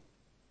expressing,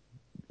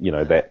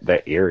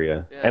 that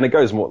area. Yeah. And it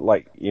goes more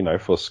like,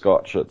 for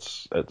Scotch,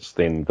 it's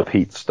then the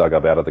peat's dug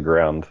up out of the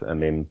ground,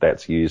 and then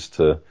that's used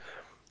to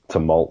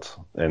malt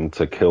and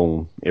to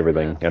kiln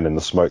everything, and then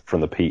the smoke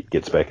from the peat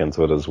gets back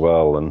into it as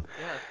well. And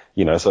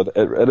so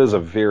it is a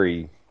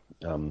very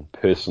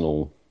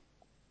personal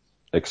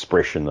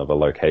expression of a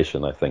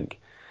location, I think.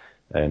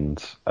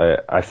 And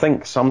I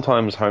think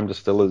sometimes home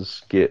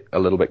distillers get a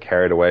little bit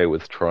carried away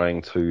with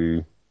trying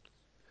to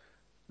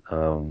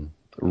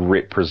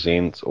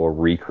represent or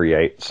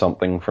recreate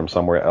something from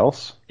somewhere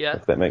else,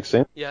 if that makes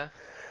sense. Yeah.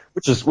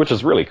 Which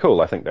is really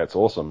cool. I think that's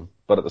awesome.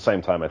 But at the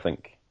same time, I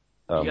think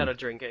you gotta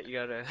drink it.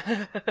 You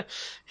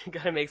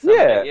gotta make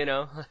something.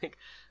 Like.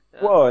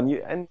 Well,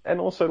 and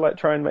also like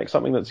try and make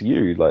something that's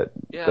you, like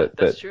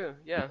that's true.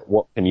 Yeah.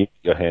 What can you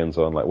get your hands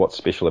on? Like, what's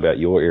special about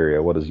your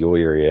area? What does your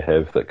area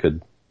have that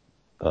could,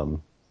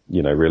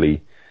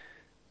 really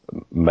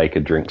make a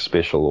drink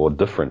special or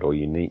different or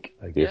unique?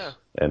 I guess.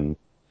 Yeah. And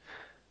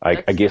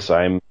I guess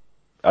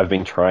I've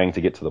been trying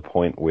to get to the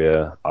point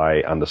where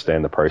I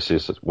understand the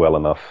process well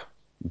enough,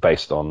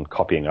 based on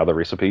copying other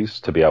recipes,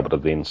 to be able to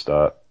then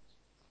start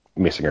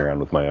messing around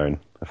with my own,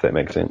 if that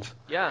makes sense.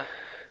 Yeah.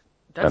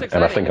 That's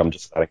exciting. And I think I'm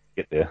just starting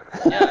to get there.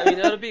 Yeah, I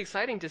mean, that'll be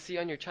exciting to see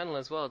on your channel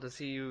as well, to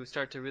see you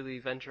start to really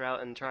venture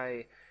out and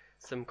try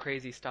some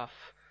crazy stuff.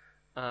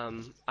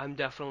 I'm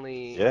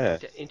definitely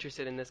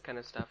interested in this kind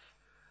of stuff.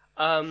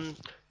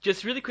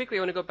 Just really quickly,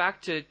 I want to go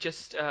back to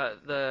just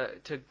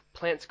to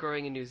plants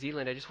growing in New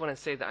Zealand. I just want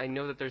to say that I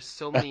know that there's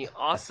so many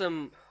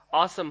awesome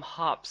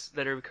hops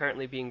that are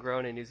currently being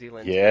grown in New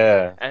Zealand.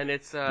 Yeah. And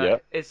it's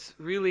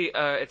really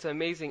it's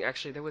amazing.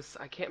 Actually,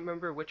 I can't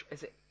remember which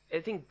is it. I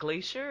think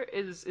Glacier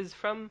is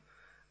from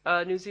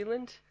New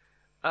Zealand.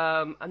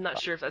 I'm not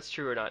sure if that's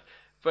true or not,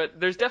 but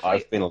there's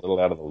definitely. I've been a little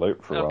out of the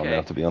loop for a while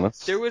now, to be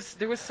honest. There was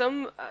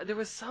some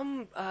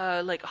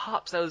like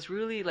hops. I was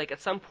really like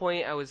at some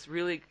point I was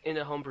really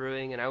into home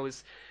brewing, and I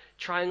was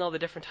trying all the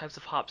different types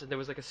of hops, and there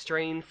was like a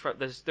strain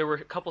there were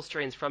a couple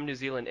strains from New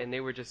Zealand, and they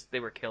were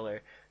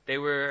killer. They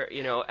were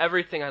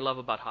everything I love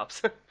about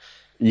hops.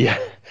 Yeah,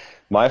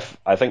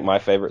 I think my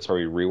favorite's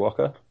probably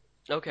Rewalker.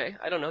 Okay,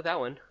 I don't know that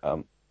one.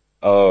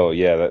 Oh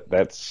yeah,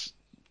 that's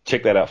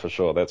check that out for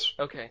sure.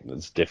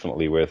 It's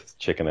definitely worth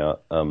checking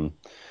out.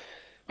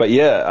 But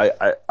yeah,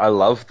 I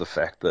love the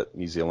fact that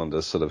New Zealand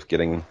is sort of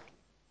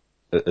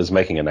is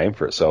making a name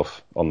for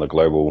itself on the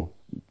global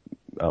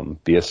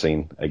beer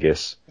scene, I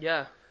guess.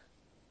 Yeah.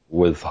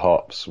 With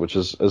hops, which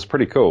is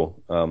pretty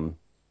cool.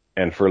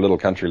 And for a little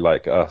country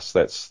like us,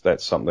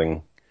 that's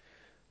something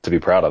to be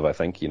proud of. I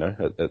think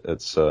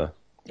it's a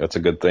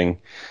good thing.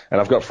 And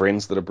I've got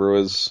friends that are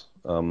brewers.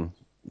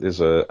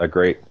 There's a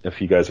great, if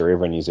you guys are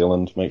ever in New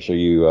Zealand, make sure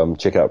you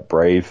check out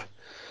Brave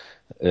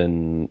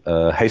in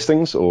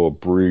Hastings or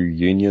Brew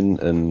Union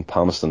in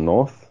Palmerston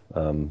North.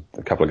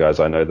 A couple of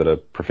guys I know that are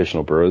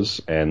professional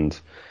brewers, and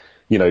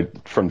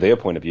from their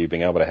point of view,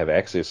 being able to have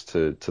access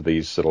to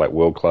these sort of like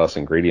world-class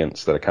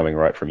ingredients that are coming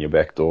right from your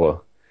back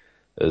door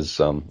is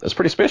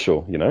pretty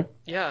special,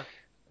 Yeah.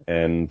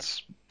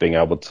 And being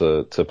able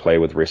to play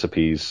with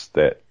recipes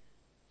that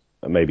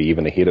maybe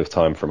even ahead of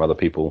time from other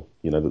people,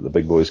 that the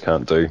big boys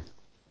can't do.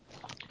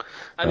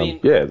 I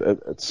mean,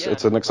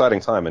 it's an exciting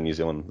time in New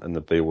Zealand, in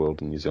the beer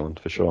world in New Zealand,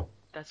 for sure.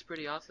 That's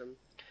pretty awesome.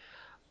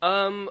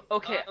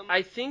 Okay,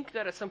 I think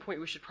that at some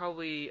point we should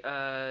probably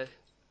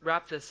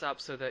wrap this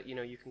up so that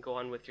you can go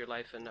on with your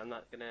life, and I'm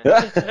not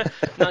gonna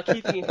not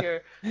keeping you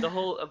here the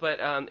whole. But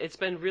it's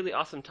been really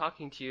awesome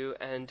talking to you,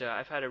 and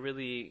I've had a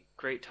really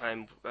great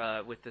time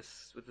with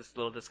this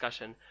little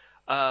discussion.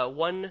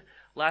 One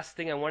last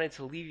thing I wanted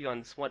to leave you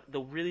on, the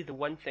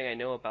one thing I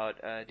know about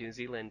New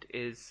Zealand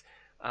is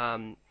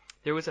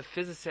there was a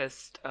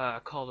physicist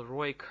called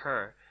Roy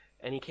Kerr,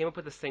 and he came up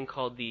with this thing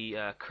called the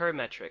Kerr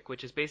metric,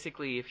 which is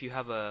basically if you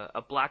have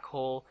a black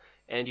hole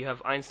and you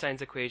have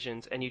Einstein's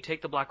equations, and you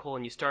take the black hole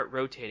and you start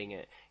rotating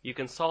it, you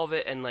can solve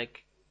it, and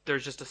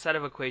there's just a set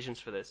of equations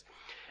for this.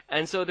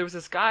 And so there was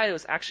this guy that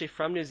was actually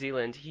from New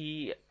Zealand.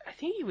 I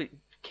think he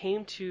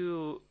went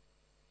to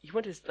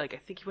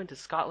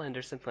Scotland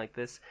or something like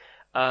this.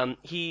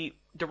 He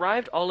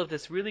derived all of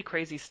this really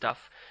crazy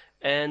stuff,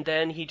 and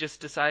then he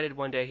just decided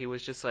one day, he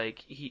was just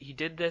like, he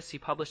did this, he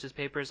published his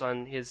papers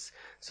on his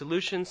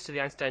solutions to the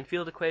Einstein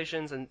field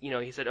equations, and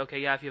he said, okay,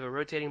 yeah, if you have a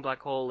rotating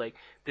black hole,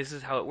 this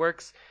is how it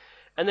works.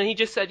 And then he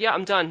just said, yeah,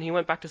 I'm done. He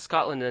went back to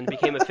Scotland and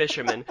became a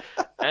fisherman.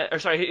 He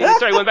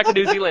went back to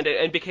New Zealand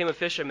and became a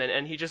fisherman,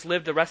 and he just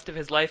lived the rest of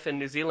his life in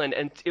New Zealand.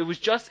 And it was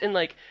just in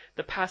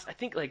the past, I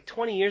think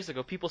 20 years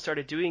ago, people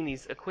started doing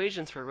these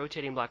equations for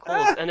rotating black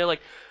holes, and they're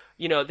like,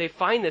 they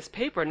find this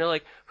paper and they're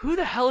like, who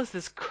the hell is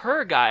this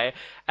Kerr guy?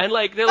 And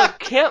like they like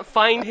can't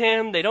find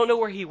him. They don't know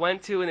where he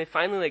went to, and they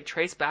finally like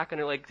trace back and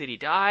they're like, did he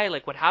die?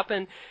 Like what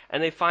happened?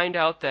 And they find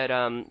out that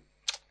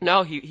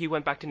no, he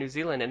went back to New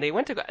Zealand, and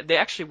they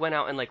actually went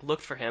out and like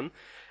looked for him,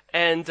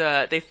 and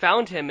they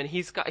found him, and he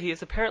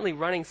is apparently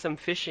running some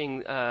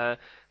fishing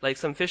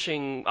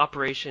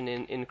operation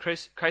in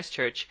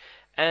Christchurch,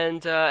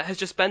 and has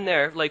just been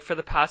there like for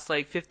the past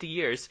like 50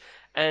 years.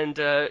 And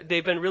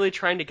they've been really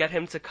trying to get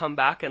him to come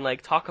back and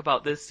like talk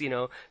about this,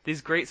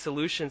 these great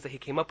solutions that he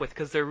came up with,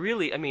 because they're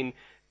really, I mean,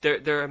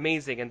 they're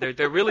amazing, and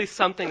they're really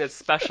something that's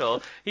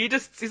special.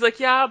 He's like,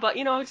 yeah, but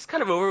I'm just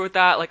kind of over with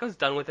that. Like I was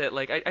done with it.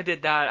 Like I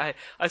did that.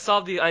 I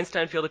solved the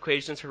Einstein field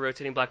equations for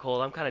rotating black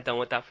hole. I'm kind of done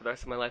with that for the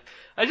rest of my life.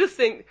 I just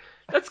think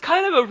that's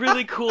kind of a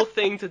really cool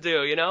thing to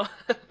do,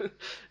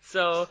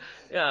 So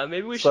yeah,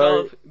 maybe we should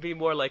all be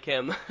more like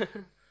him.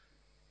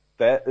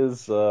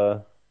 That's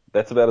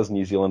about as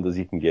New Zealand as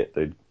you can get,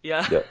 dude.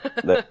 Yeah.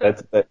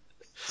 That's.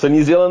 So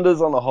New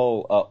Zealanders on the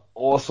whole are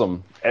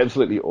awesome,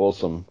 absolutely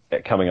awesome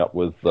at coming up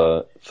with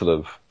sort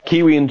of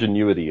Kiwi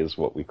ingenuity is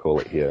what we call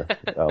it here.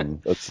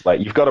 It's like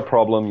you've got a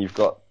problem, you've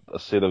got a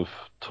set of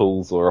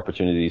tools or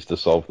opportunities to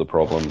solve the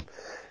problem,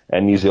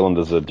 and New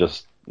Zealanders are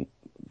just,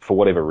 for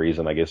whatever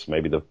reason, I guess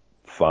maybe the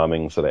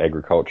farming sort of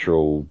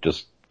agricultural,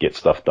 just get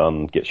stuff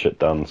done, get shit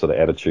done sort of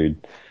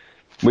attitude.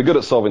 We're good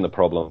at solving the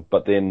problem,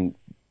 but then,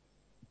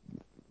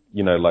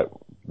 like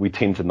we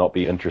tend to not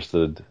be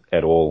interested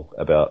at all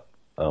about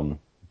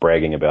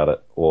bragging about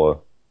it,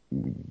 or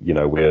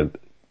we're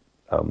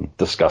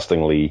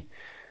disgustingly,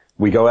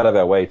 we go out of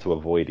our way to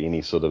avoid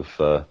any sort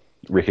of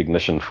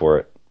recognition for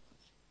it,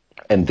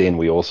 and then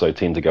we also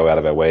tend to go out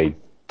of our way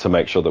to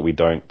make sure that we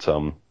don't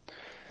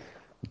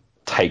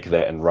take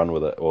that and run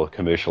with it or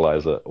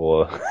commercialize it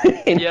or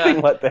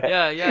anything like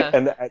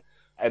that.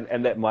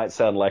 And that might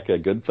sound like a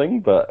good thing,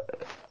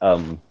 but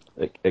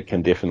it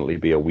can definitely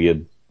be a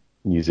weird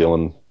New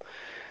Zealand.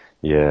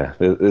 Yeah,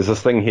 there's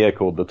this thing here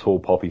called the tall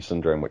poppy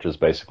syndrome, which is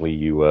basically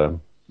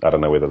I don't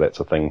know whether that's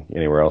a thing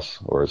anywhere else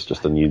or it's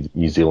just a New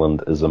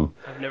Zealandism.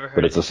 I've never heard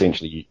but of it's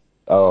essentially,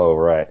 oh,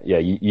 right. Yeah,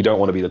 you don't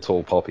want to be the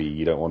tall poppy.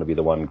 You don't want to be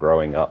the one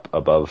growing up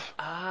above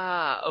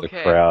the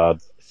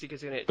crowd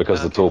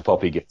because the tall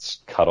poppy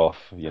gets cut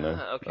off,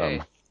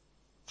 okay.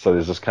 So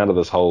there's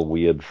this whole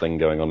weird thing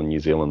going on in New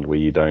Zealand where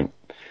you don't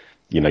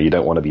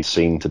want to be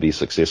seen to be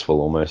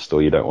successful almost,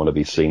 or you don't want to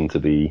be seen to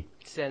be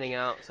standing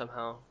out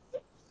somehow.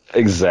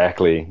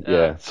 Exactly,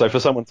 yeah. So for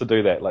someone to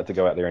do that, like to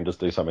go out there and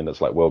just do something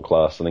that's like world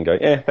class and then go,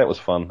 that was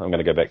fun, I'm going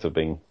to go back to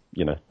being,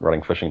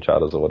 running fishing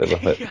charters or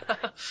whatever.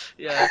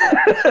 Yeah.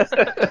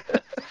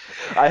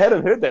 I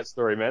hadn't heard that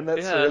story, man.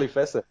 That's really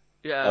fascinating.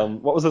 Yeah.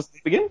 What was his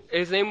name again?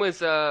 His name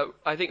was,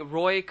 I think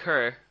Roy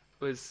Kerr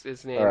was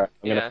his name. All right,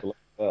 I'm going to have to look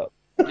it up.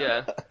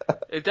 Yeah,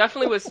 it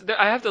definitely was.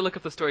 I have to look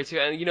up the story too,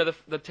 and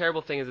the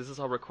terrible thing is this is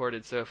all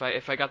recorded, so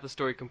if I got the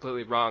story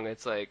completely wrong,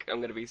 it's like I'm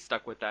gonna be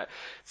stuck with that.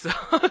 So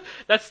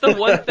that's the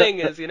one thing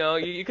is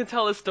you can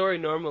tell a story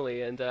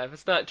normally, and if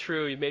it's not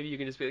true, maybe you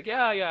can just be like,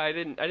 yeah, I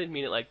didn't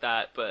mean it like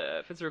that, but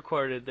if it's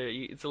recorded,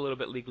 it's a little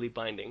bit legally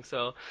binding.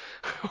 So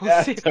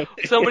we'll see.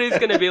 Somebody's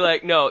gonna be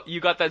like, no, you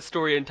got that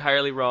story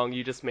entirely wrong,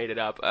 you just made it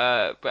up.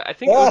 But I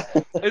think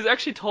it was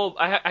actually told.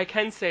 I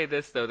can say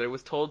this though, that it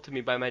was told to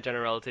me by my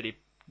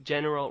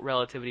general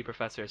relativity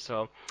professor.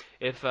 So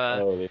if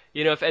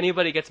if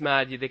anybody gets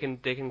mad, they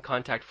can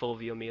contact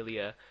Fulvio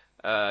Amelia,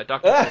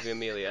 Dr. Fulvio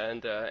Amelia,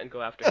 and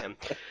go after him.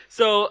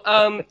 So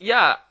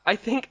I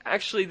think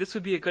actually this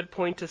would be a good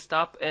point to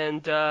stop.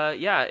 And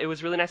it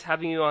was really nice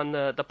having you on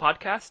the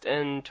podcast,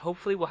 and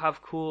hopefully we'll have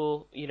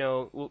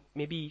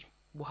maybe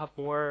we'll have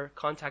more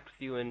contact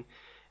with you,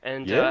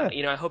 and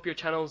I hope your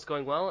channel is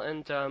going well,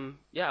 and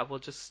we'll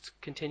just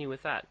continue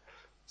with that.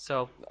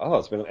 So. Oh,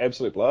 it's been an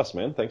absolute blast,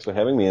 man. Thanks for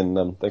having me,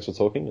 and thanks for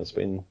talking. It's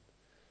been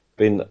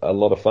a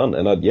lot of fun,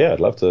 and I'd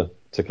love to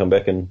come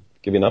back and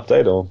give you an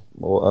update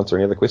or answer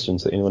any other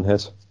questions that anyone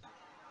has.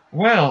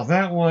 Well,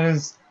 that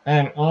was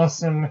an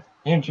awesome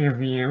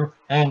interview,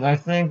 and I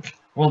think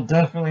we'll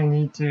definitely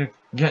need to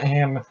get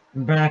him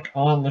back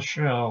on the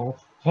show,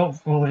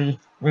 hopefully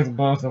with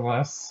both of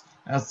us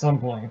at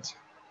some point.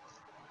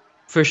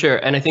 For sure,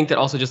 and I think that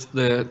also just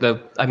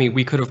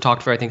we could have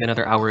talked for I think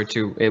another hour or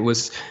two.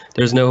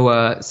 There's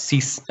no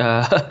ceasement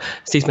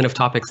of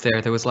topics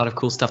there. There was a lot of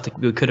cool stuff that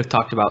we could have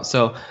talked about.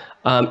 So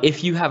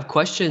if you have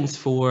questions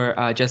for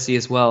Jesse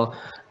as well,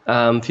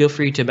 feel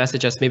free to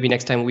message us. Maybe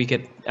next time we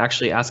could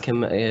actually ask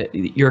him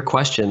your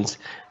questions,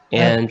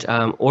 and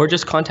or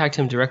just contact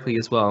him directly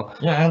as well.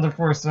 Yeah, and of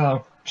course,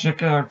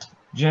 check out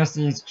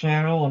Jesse's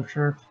channel. I'm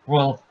sure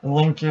we'll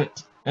link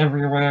it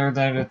everywhere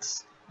that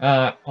it's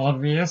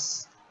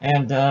obvious.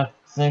 And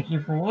thank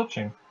you for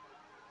watching.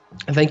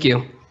 Thank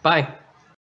you. Bye.